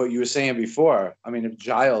you what you were saying before, I mean, if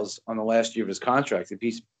Giles on the last year of his contract, if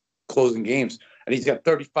he's closing games and he's got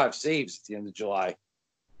 35 saves at the end of July,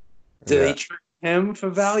 do they trade him for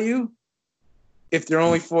value? If they're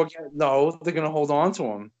only 4 games, no, they're going to hold on to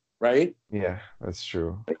him, right? Yeah, that's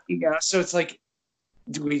true. Yeah, so it's like,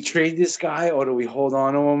 do we trade this guy or do we hold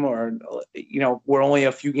on to him? Or, we're only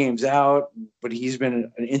a few games out, but he's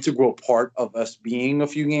been an integral part of us being a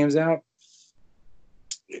few games out.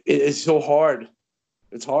 It's so hard.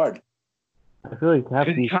 It's hard. I feel like half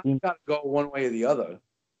You these kind teams. of got to go one way or the other.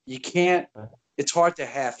 You can't. It's hard to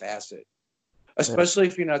half-ass it, especially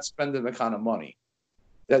if you're not spending the kind of money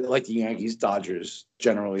that like the Yankees, Dodgers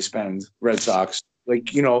generally spend, Red Sox,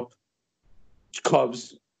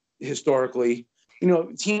 Cubs historically.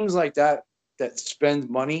 Teams like that spend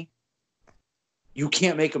money. You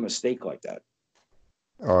can't make a mistake like that.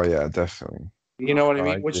 Oh yeah, definitely. You know what I I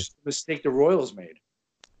mean? Which agree. is the mistake the Royals made.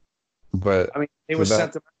 But I mean, they to were that,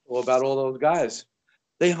 sentimental about all those guys.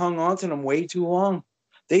 They hung on to them way too long.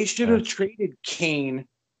 They should have traded Kane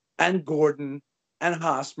and Gordon and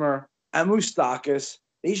Hosmer and Moustakis.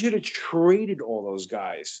 They should have traded all those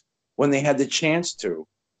guys when they had the chance to.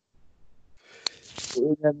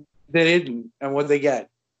 They didn't. And what they get?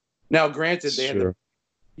 Now, granted, they had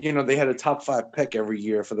they had a top 5 pick every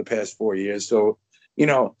year for the past 4 years. So,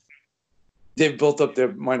 they've built up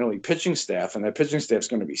their minor league pitching staff, and their pitching staff's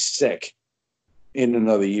going to be sick in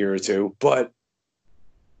another year or two. But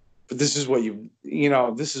this is what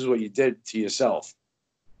this is what you did to yourself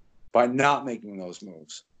by not making those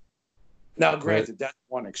moves. Now, granted, that's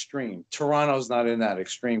one extreme. Toronto's not in that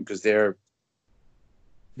extreme because they're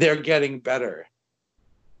getting better.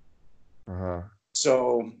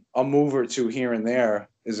 So a move or two here and there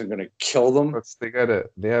isn't going to kill them. But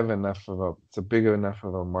they have enough of it's a big enough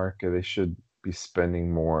of a market. They should be spending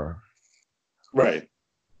more. Right.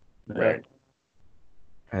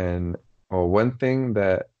 And one thing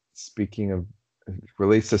that, speaking of,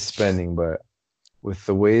 relates to spending, but with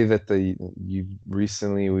the way that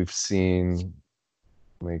we've seen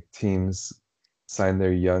like teams sign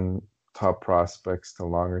their young top prospects to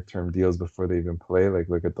longer term deals before they even play. Like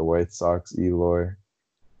look at the White Sox, Eloy,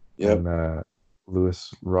 and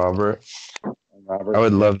Luis Robert. I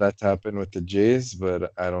would love that to happen with the Jays,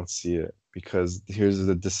 but I don't see it because here's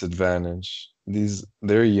the disadvantage.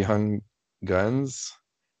 They're young guns,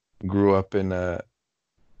 grew up in a,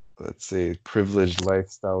 let's say, privileged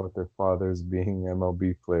lifestyle with their fathers being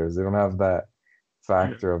MLB players. They don't have that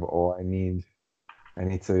factor of, I need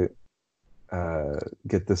to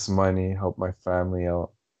get this money, help my family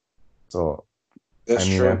out. So that's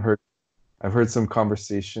true. I've heard some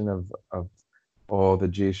conversation of the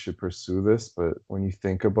Jays should pursue this, but when you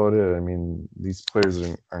think about it, I mean, these players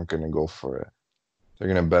aren't going to go for it. They're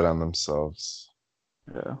going to bet on themselves.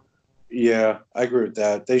 Yeah, I agree with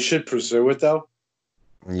that. They should pursue it though.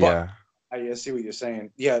 Yeah. But I see what you're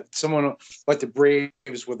saying. Yeah, someone like the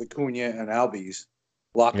Braves with Acuna and Albies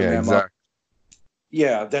locking them up.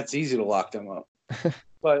 Yeah, that's easy to lock them up.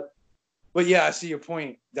 but yeah, I see your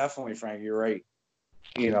point. Definitely, Frank. You're right.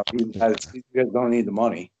 You guys don't need the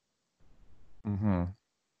money. Mm-hmm.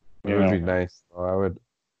 It would be nice.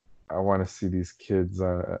 I want to see these kids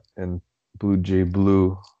in Blue Jay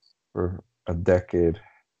Blue for a decade.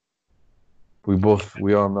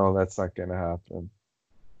 We all know that's not going to happen.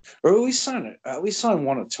 Or at least sign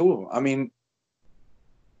one or two of them. I mean,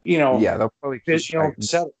 yeah, they'll probably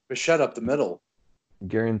Bichette up the middle.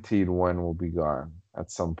 Guaranteed one will be gone at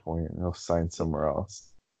some point, and they'll sign somewhere else.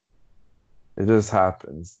 It just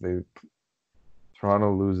happens.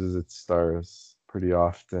 Toronto loses its stars pretty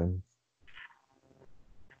often.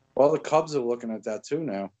 Well, the Cubs are looking at that too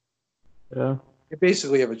now. Yeah. You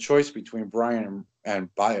basically have a choice between Bryant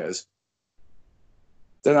and Baez.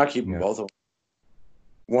 They're not keeping both of them.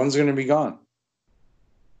 One's going to be gone.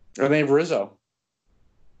 Or they have Rizzo.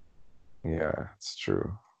 Yeah, it's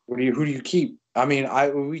true. Who do you keep? I mean,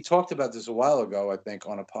 we talked about this a while ago, I think,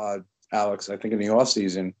 on a pod, Alex, I think in the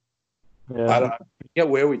offseason. Yeah. I forget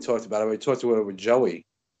where we talked about it. We talked about it with Joey.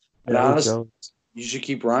 And honestly, you should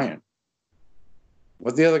keep Bryant.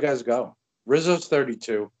 Let the other guys go. Rizzo's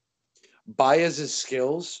 32. Baez's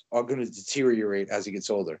skills are going to deteriorate as he gets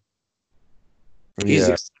older. He's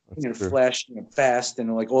exciting and flashing and fast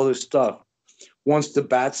and like all this stuff. Once the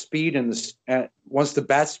bat speed and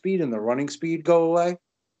the running speed go away,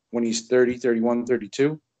 when he's 30, 31,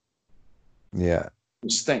 32, yeah, he'll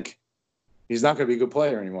stink. He's not going to be a good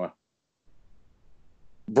player anymore.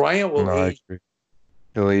 Bryant will age.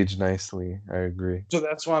 He'll age nicely. I agree. So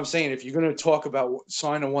that's why I'm saying if you're going to talk about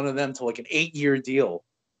signing one of them to like an 8-year deal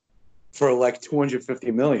for like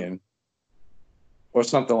 $250 million or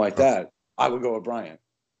something like that, I would go with Bryant.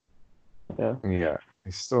 Yeah.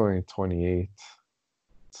 He's still only 28.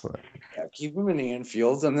 So. Yeah, keep him in the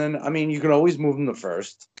infield, and then I mean you can always move him to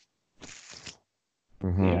first.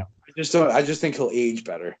 Mm-hmm. Yeah, I just think he'll age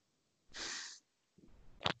better.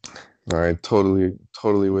 All right, totally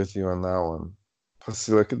with you on that one. Plus,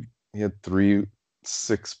 he had 3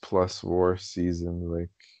 6+ WAR seasons. Like,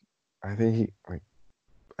 I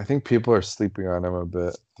think people are sleeping on him a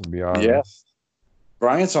bit, to be honest. Yeah,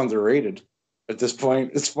 Bryant's underrated at this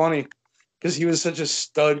point. It's funny because he was such a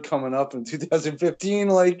stud coming up in 2015,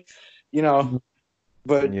 like,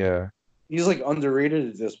 but yeah, he's like underrated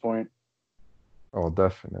at this point. Oh,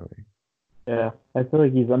 definitely. Yeah, I feel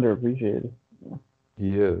like he's underappreciated.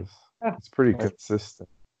 He is. It's pretty consistent.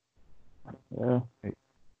 Yeah.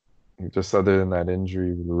 Just other than that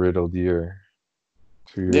injury riddled year,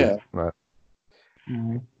 2 years. Yeah.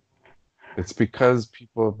 It's because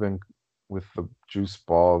people have been with the juice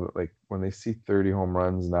ball. Like when they see 30 home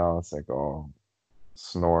runs now, it's like, oh,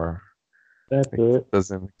 snore. That's it.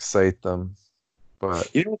 Doesn't excite them.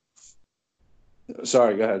 But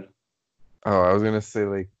sorry, go ahead. Oh, I was gonna say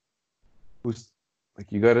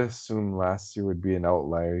you gotta assume last year would be an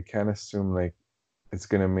outlier. You can't assume like it's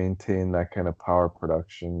gonna maintain that kind of power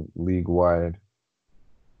production league wide.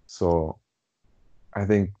 So I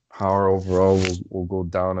think power overall will go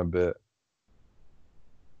down a bit.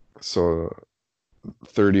 So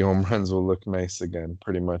 30 home runs will look nice again,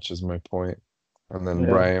 pretty much is my point. And then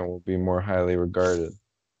Bryant will be more highly regarded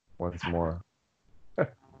once more.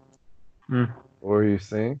 What were you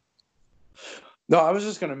saying? No, I was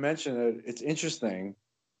just going to mention that it's interesting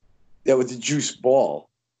that with the juice ball,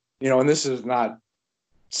 and this is not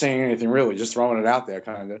saying anything really, just throwing it out there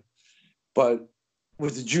kind of. But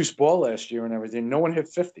with the juice ball last year and everything, no one hit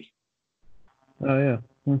 50. Oh,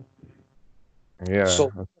 yeah. Yeah.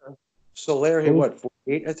 Soler hit what,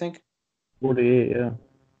 48, I think? 48, yeah.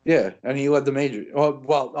 Yeah, and he led the major.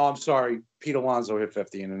 I'm sorry. Pete Alonso hit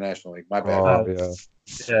 50 in the National League. My bad. Oh, yeah.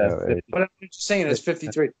 Yeah. But I'm just saying it's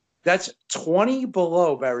 53. That's 20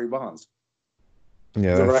 below Barry Bonds.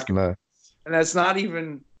 Yeah, that's nuts. And that's not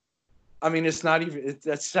even – I mean, it's not even –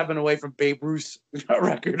 that's 7 away from Babe Ruth's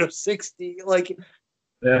record of 60. Like, you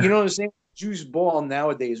know what I'm saying? Juice ball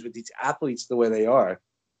nowadays with these athletes the way they are.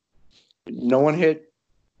 No one hit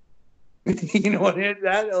 – no one hit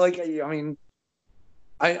that. Like, I mean,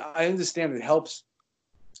 I understand it helps.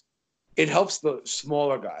 It helps the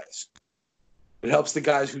smaller guys. It helps the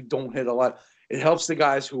guys who don't hit a lot. It helps the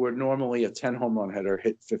guys who are normally a 10 home run hitter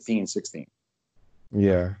hit 15, 16.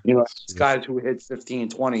 Yeah. Guys who hit 15,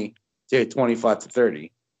 20 to hit 25 to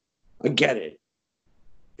 30. I get it.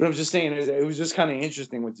 But I'm just saying it was just kind of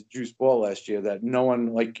interesting with the juice ball last year that no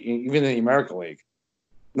one, like even in the American League,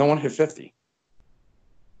 no one hit 50.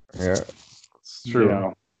 Yeah, it's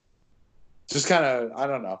true. Just kind of, I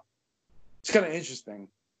don't know. It's kind of interesting.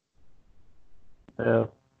 Yeah.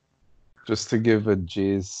 Just to give a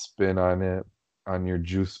Jay's spin on it, on your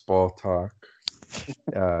juice ball talk.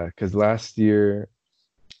 Because last year,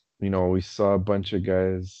 we saw a bunch of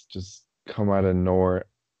guys just come out of nowhere.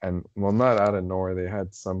 And, well, not out of nowhere. They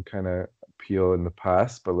had some kind of appeal in the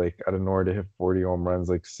past, but, like, out of nowhere to hit 40 home runs,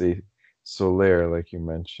 like, say, Soler, like you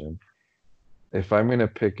mentioned. If I'm going to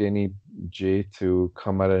pick any Jay to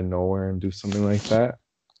come out of nowhere and do something like that,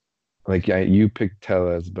 like, you picked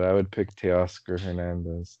Tellez, but I would pick Teoscar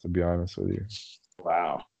Hernandez, to be honest with you.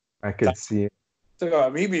 Wow. I could see it.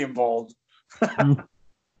 Me being bold.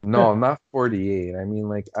 No, not 48. I mean,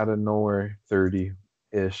 like, out of nowhere,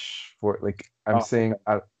 30-ish. I'm saying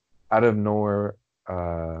out of nowhere,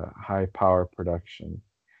 high power production.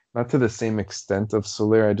 Not to the same extent of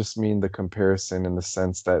Soler. I just mean the comparison in the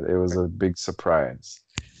sense that it was a big surprise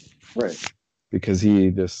Right. because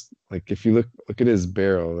he just like if you look at his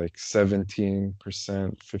barrel, like 17%,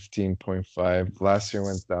 15.5. Last year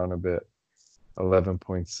went down a bit,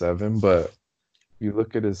 11.7. But you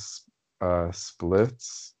look at his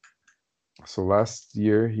splits. So last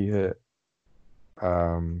year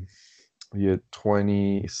um he hit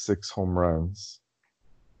 26 home runs,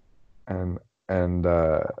 and and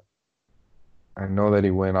I know that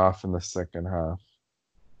he went off in the second half.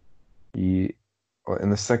 He well, in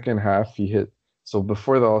the second half he hit so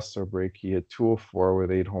before the All-Star break he hit 204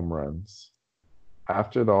 with 8 home runs.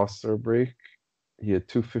 After the All-Star break, he hit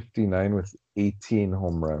 259 with 18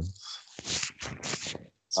 home runs.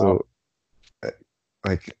 So uh,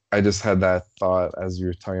 like I just had that thought as you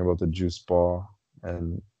were talking about the juice ball,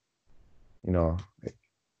 and you know,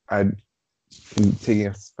 I'd taking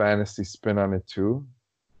a fantasy spin on it too.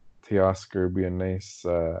 Teoscar would be a nice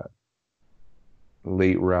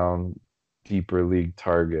late round deeper league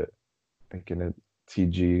target, like in a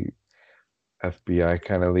TG FBI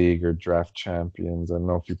kind of league or draft champions. I don't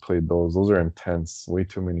know if you played those. Those are intense. Way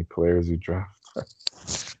too many players you draft.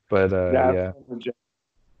 But yeah,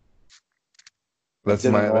 that's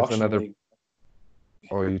another. League.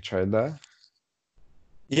 Oh, you tried that?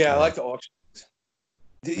 Yeah, I Yeah. like the auction.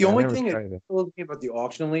 The Yeah, I only never thing that tried it. kills me about the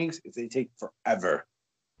auction leagues is they take forever.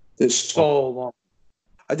 They're so long.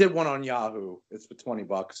 I did one on Yahoo. It's for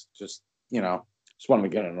 $20. Just wanted to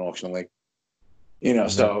get in an auction league.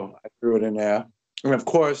 So I threw it in there. And of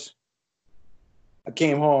course, I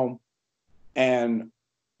came home and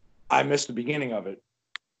I missed the beginning of it.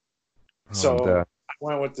 So I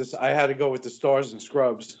went with this. I had to go with the Stars and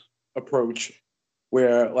Scrubs approach,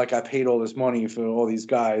 where like I paid all this money for all these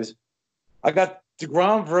guys. I got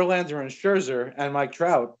DeGrom, Verlander, and Scherzer, and Mike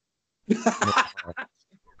Trout.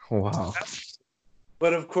 Wow.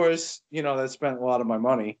 But of course, that spent a lot of my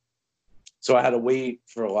money. So I had to wait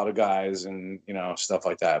for a lot of guys and, stuff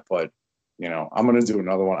like that. But, I'm going to do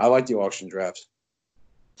another one. I like the auction drafts.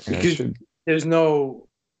 Because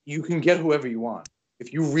you can get whoever you want.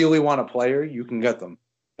 If you really want a player, you can get them.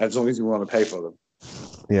 As long as you want to pay for them.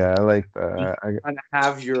 Yeah, I like that. You kind of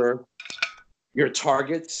have your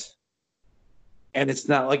targets, and it's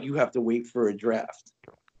not like you have to wait for a draft.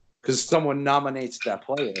 Because someone nominates that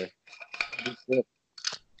player.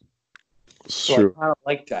 So I kind of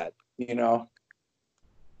like that,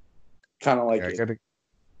 kind of like it.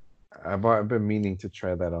 I've been meaning to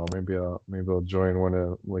try that out. Maybe I'll join one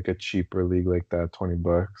of like a cheaper league like that,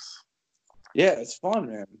 $20. Yeah, it's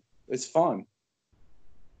fun, man. It's fun.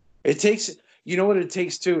 It takes, what it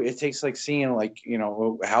takes too. It takes like seeing like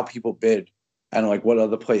how people bid and like what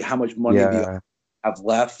other play, how much money they have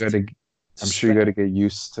left. I'm sure you got to get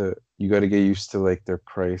used to like their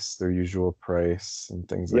price, their usual price, and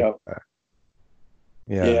things like that.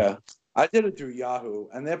 Yeah. I did it through Yahoo,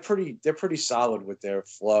 and they're pretty solid with their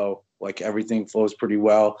flow. Like everything flows pretty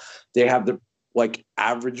well. They have the like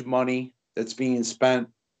average money that's being spent,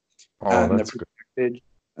 and that's the projected,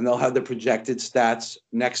 and they'll have the projected stats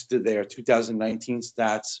next to their 2019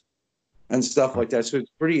 stats and stuff like that. So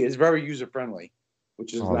it's very user friendly,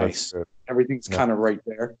 which is nice. Everything's kind of right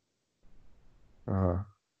there.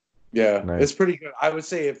 Yeah, nice. It's pretty good. I would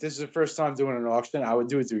say if this is the first time doing an auction, I would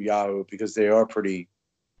do it through Yahoo because they are pretty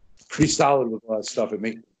solid with a lot of stuff. It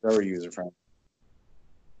makes it very user friendly.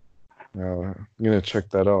 I'm gonna check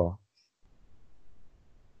that out.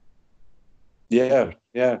 Yeah,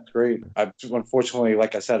 it's great. Unfortunately,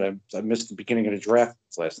 like I said, I missed the beginning of the draft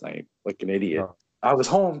last night, like an idiot. I was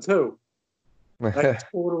home too. I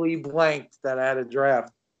totally blanked that I had a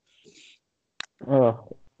draft. I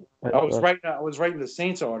was writing the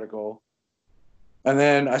Saints article, and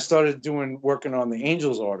then I started working on the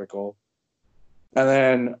Angels article, and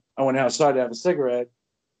then I went outside to have a cigarette,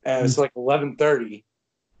 and it's like 11:30,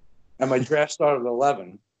 and my draft started at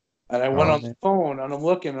 11, and I went on the phone and I'm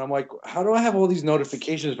looking, and I'm like, how do I have all these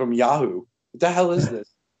notifications from Yahoo? What the hell is this?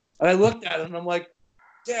 And I looked at it, and I'm like,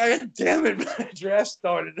 damn it, my draft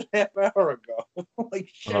started a half hour ago. Like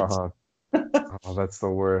shit. Oh, that's the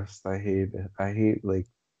worst. I hate it. I hate like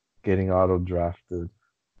getting auto drafted.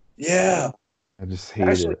 Yeah. I just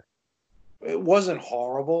hate it. It wasn't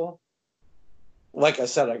horrible. Like I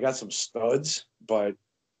said, I got some studs, but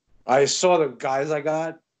I saw the guys I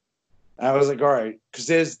got, and I was like, all right,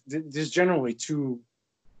 because there's generally two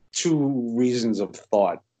reasons of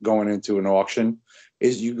thought going into an auction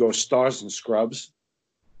is you go stars and scrubs.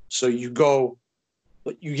 So you go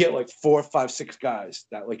But you get like 4, 5, 6 guys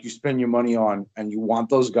that like you spend your money on, and you want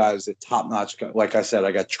those guys that top notch guys. Like I said,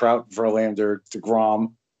 I got Trout, Verlander,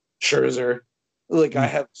 DeGrom, Scherzer. Like I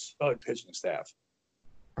have a solid pitching staff.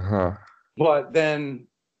 Huh. But then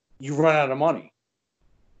you run out of money.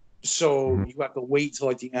 So Mhm. you have to wait till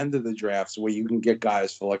like the end of the drafts where you can get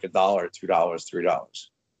guys for like $1, $2, $3.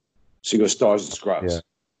 So you go stars and scrubs.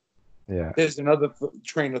 Yeah. There's another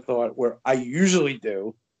train of thought where I usually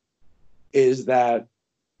do is that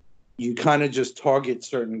you kind of just target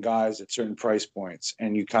certain guys at certain price points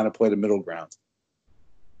and you kind of play the middle ground.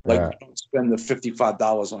 Like Yeah. you don't spend the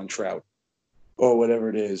 $55 on Trout or whatever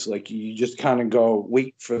it is. Like you just kind of go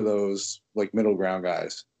wait for those like middle ground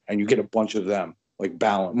guys and you get a bunch of them, like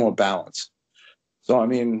more balance. So I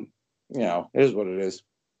mean, it is what it is.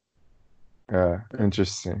 Yeah.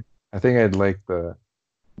 Interesting. I think I'd like the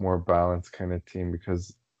more balanced kind of team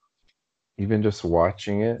because even just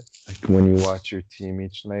watching it, like when you watch your team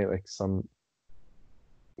each night, like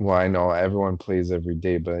well, I know everyone plays every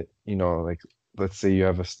day, but like let's say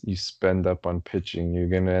you spend up on pitching, you're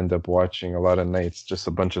gonna end up watching a lot of nights just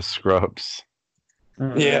a bunch of scrubs.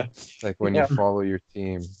 Yeah. Like when you follow your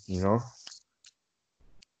team, So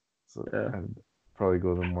Yeah. I'd probably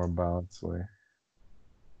go the more balanced way.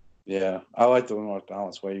 Yeah. I like the more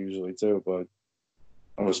balanced way usually too, but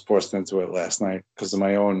I was forced into it last night because of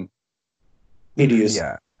my own idiocy.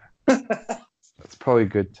 Yeah. It's probably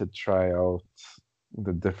good to try out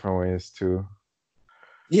the different ways too.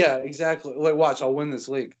 Yeah, exactly. Like, watch, I'll win this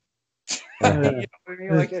league. Yeah. You know what I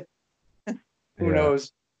mean? Like, who Yeah.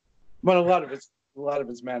 knows? But a lot of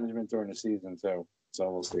it's management during the season too.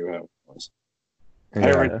 So we'll see how it goes. Yeah,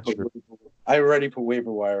 I already put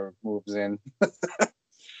waiver wire moves in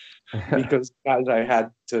because guys I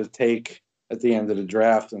had to take at the end of the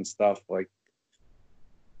draft and stuff like.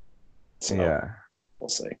 So yeah. we'll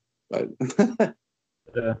see. But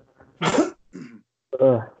Yeah.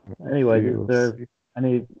 Anyway, We'll is see. there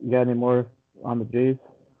you got any more on the Jays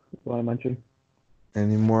you want to mention?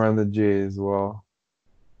 Any more on the Jays? Well,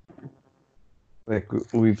 like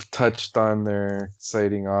we've touched on their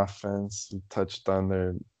exciting offense. We've touched on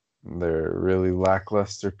their really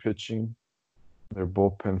lackluster pitching. Their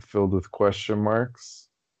bullpen filled with question marks.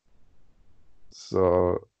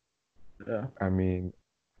 So, Yeah. I mean,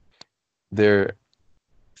 they're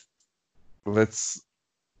let's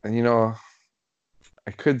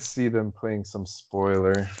I could see them playing some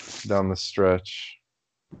spoiler down the stretch.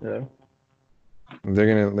 Yeah. They're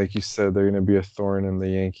gonna, like you said, they're gonna be a thorn in the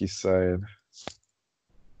Yankee side,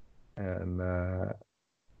 and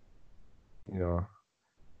you know,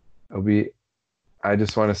 it'll be. I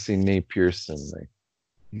just want to see Nate Pearson. Like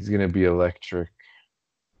he's gonna be electric.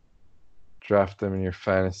 Draft him in your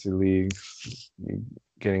fantasy leagues, you're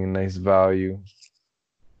getting a nice value,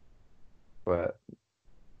 but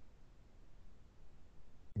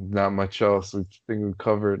not much else. We think we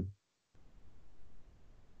covered.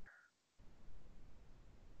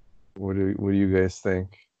 What do you guys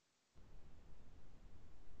think?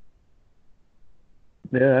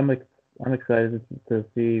 Yeah, I'm excited to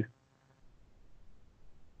see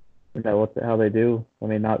how they do. I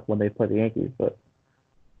mean, not when they play the Yankees, but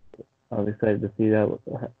I was excited to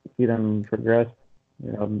see them progress.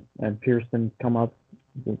 And Pearson come up.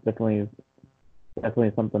 It's definitely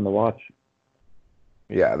something to watch.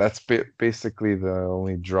 Yeah, that's basically the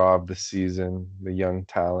only draw of the season. The young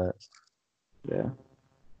talent. Yeah.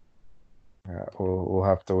 We'll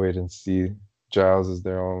have to wait and see. Giles is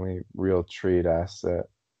their only real trade asset,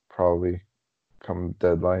 probably come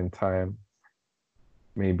deadline time.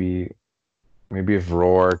 Maybe if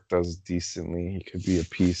Roark does decently, he could be a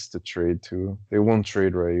piece to trade to. They won't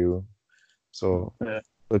trade Ryu, so Yeah.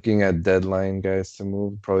 looking at deadline guys to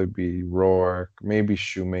move, probably be Roark, maybe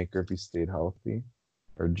Shoemaker if he stayed healthy,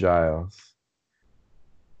 or Giles.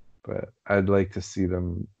 But I'd like to see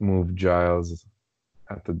them move Giles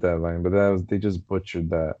at the deadline, but they just butchered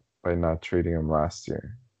that by not trading him last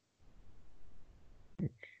year.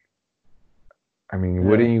 I mean, Yeah.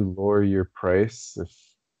 wouldn't you lower your price if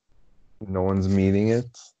no one's meeting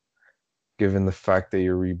it, given the fact that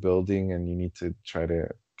you're rebuilding and you need to try to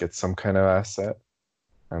get some kind of asset?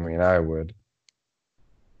 I mean, I would.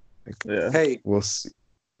 Yeah. hey, We'll see.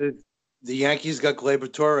 the Yankees got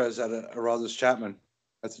Gleyber Torres at Aroldis Chapman.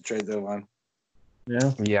 That's a trade deadline.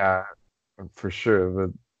 Yeah. Yeah, for sure.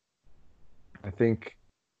 But I think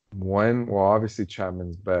obviously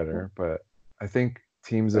Chapman's better, but I think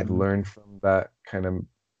teams have learned from that kind of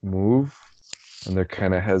move, and they're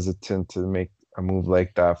kind of hesitant to make a move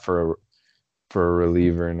like that for a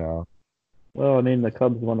reliever now. Well, I mean, the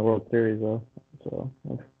Cubs won the World Series though, so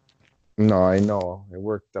No, I know it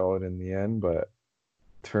worked out in the end, but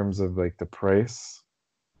terms of like the price,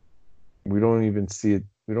 we don't even see it.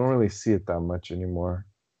 We don't really see it that much anymore.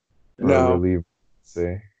 Or No, relieve,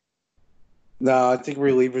 say. no, I think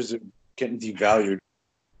relievers are getting devalued.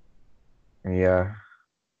 Yeah,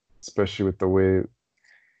 especially with the way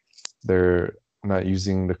they're not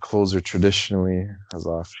using the closer traditionally as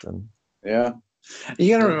often. Yeah.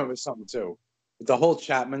 You got to remember something, too. With the whole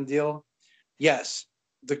Chapman deal, yes,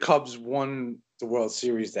 the Cubs won the World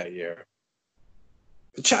Series that year.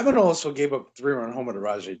 But Chapman also gave up a 3-run homer to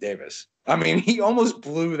Rajay Davis. I mean, he almost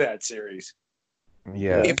blew that series.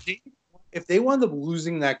 Yeah. If they wound up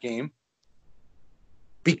losing that game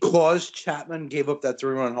because Chapman gave up that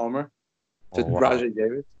 3-run homer to Oh, wow. Rajay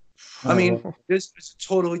Davis, I mean, this is a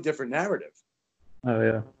totally different narrative. Oh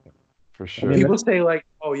yeah. For sure. People say like,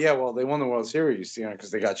 "Oh yeah, well they won the World Series,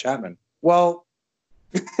 because they got Chapman." Well,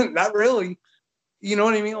 not really. You know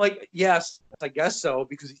what I mean? Like, yes, I guess so,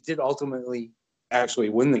 because he did ultimately actually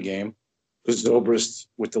win the game because Zobrist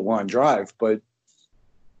with the line drive. But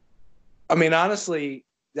I mean, honestly,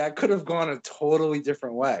 that could have gone a totally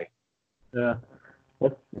different way. Yeah.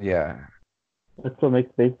 Yeah. That's what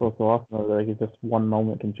makes baseball so awesome. Though. Like, it's just one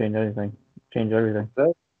moment can change anything. Change everything.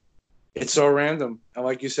 It's so random. And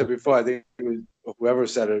like you said before, I think it was whoever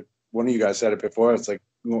said it, one of you guys said it before. It's like,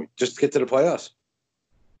 just get to the playoffs.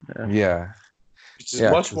 Yeah. Which is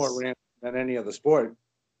much more random than any other sport.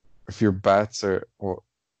 If your bats are, well,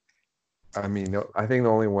 I mean, I think the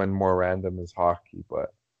only one more random is hockey,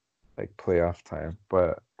 but like playoff time.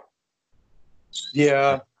 But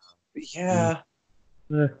yeah. Yeah.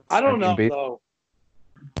 I don't know though.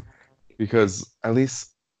 Because at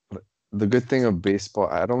least the good thing of baseball,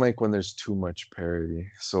 I don't like when there's too much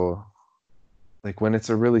parity. So like when it's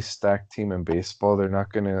a really stacked team in baseball, they're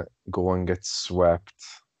not gonna go and get swept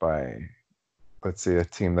by, let's say, a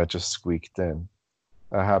team that just squeaked in.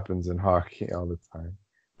 That happens in hockey all the time.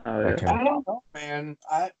 Oh yeah. I don't know, man.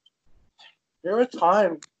 There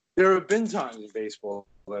have been times in baseball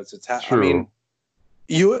that's I mean,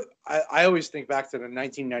 I always think back to the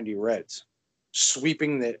 1990 Reds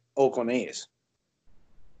sweeping the Oakland A's.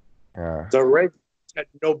 Yeah. The Reds had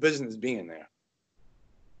no business being there.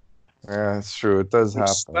 Yeah, it's true. It does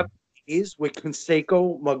happen. A's with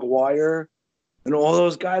Canseco, McGuire, and all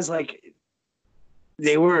those guys, like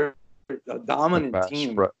they were a dominant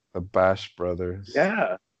team. The Bash brothers.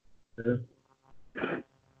 Yeah.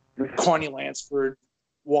 Connie Lansford,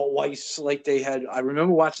 Walt Weiss, like they had. I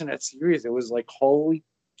remember watching that series. It was like, holy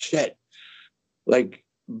shit. Like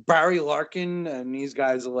Barry Larkin and these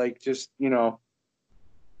guys are like just, Yeah.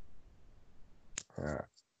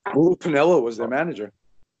 Lou Piniella was their manager.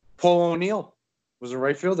 Paul O'Neill was a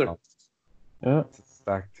right fielder. Yeah. It's a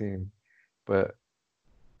stacked team. But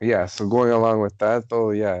yeah, so going along with that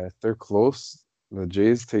though, yeah, if they're close, the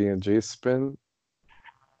Jays taking a Jays spin,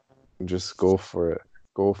 just go for it.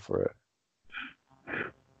 Go for it.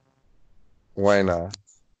 Why not?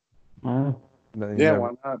 Uh, Yeah,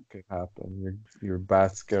 why not? Could happen. Your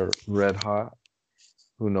bats get red hot.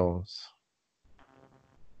 Who knows?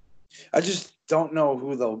 I just don't know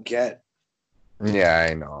who they'll get. Yeah,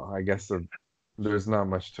 I know. I guess there's not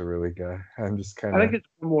much to really get. I'm just kind I of. think it's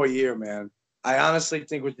one more year, man. I honestly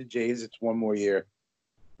think with the Jays, it's one more year.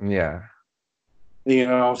 Yeah.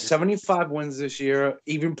 75 wins this year,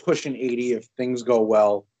 even pushing 80 if things go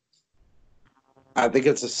well. I think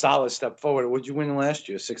it's a solid step forward. What'd you win last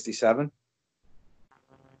year? 67?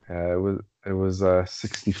 Yeah, it was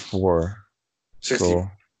 64. 60.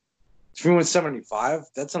 So If you win 75,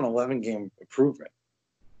 that's an 11-game improvement.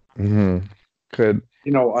 Could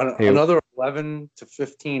another 11 to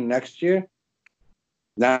 15 next year.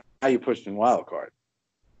 Now you're pushing wild card,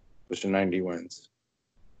 pushing 90 wins.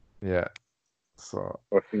 Yeah. So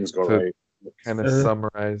if things go right. Kind of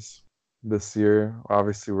summarize this year.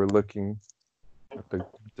 Obviously, we're looking at the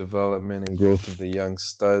development and growth of the young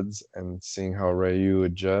studs and seeing how Ryu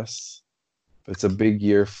adjusts. But it's a big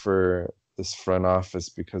year for this front office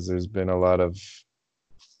because there's been a lot of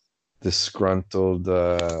disgruntled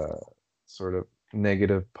sort of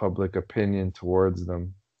negative public opinion towards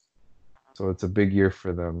them. So it's a big year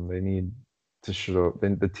for them. They need to show,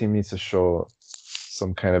 the team needs to show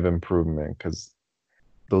some kind of improvement because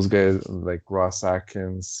those guys like Ross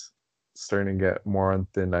Atkins starting to get more on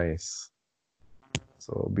thin ice.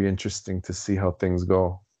 So it'll be interesting to see how things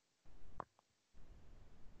go.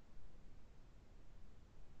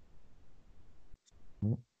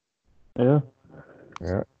 Yeah.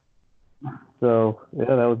 Yeah. So yeah,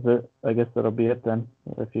 that was it. I guess that'll be it then.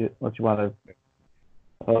 Unless you want to.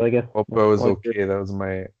 Well, I guess. Hope that was okay. That was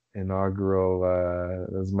my inaugural.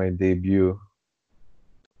 That was my debut.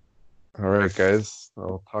 All right, guys.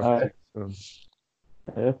 I'll talk to you soon.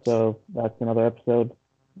 Yeah, so that's another episode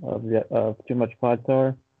of Too Much Pod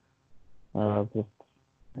Tour. Just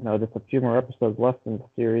just a few more episodes left in the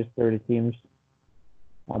series. 30 teams,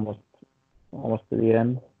 almost almost to the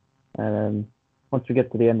end. And then once we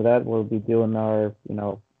get to the end of that, we'll be doing our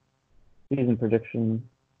season prediction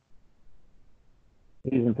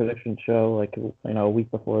show, like a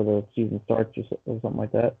week before the season starts or something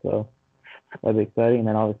like that. So that'd be exciting. And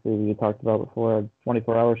then obviously we talked about before a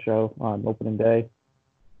 24-hour show on opening day.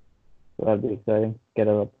 So that'd be exciting. Get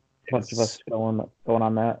a bunch of us going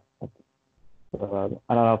on that. I don't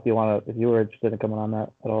know if you were interested in coming on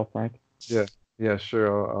that at all, Frank. Yeah, yeah,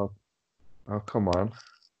 sure. I'll come on.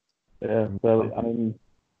 Yeah. So I mean,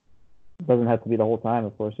 it doesn't have to be the whole time,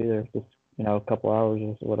 of course, either. Just a couple hours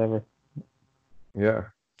or whatever. Yeah,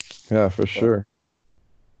 yeah, for sure.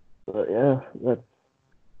 But yeah, let's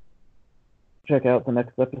check out the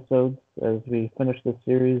next episodes as we finish this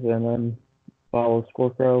series, and then follow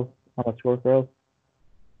Scorecrow on the Scorecrow,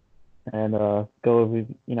 and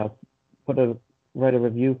write a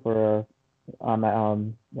review for on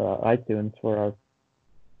iTunes for our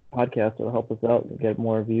podcast. It'll help us out and get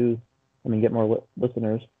more views. I mean, get more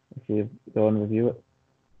listeners if you go and review it.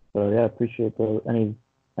 So yeah, appreciate any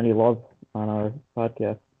love on our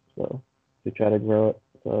podcast. So we try to grow it.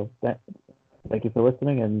 So thank you for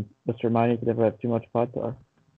listening, and just a reminder to never have too much pod talk.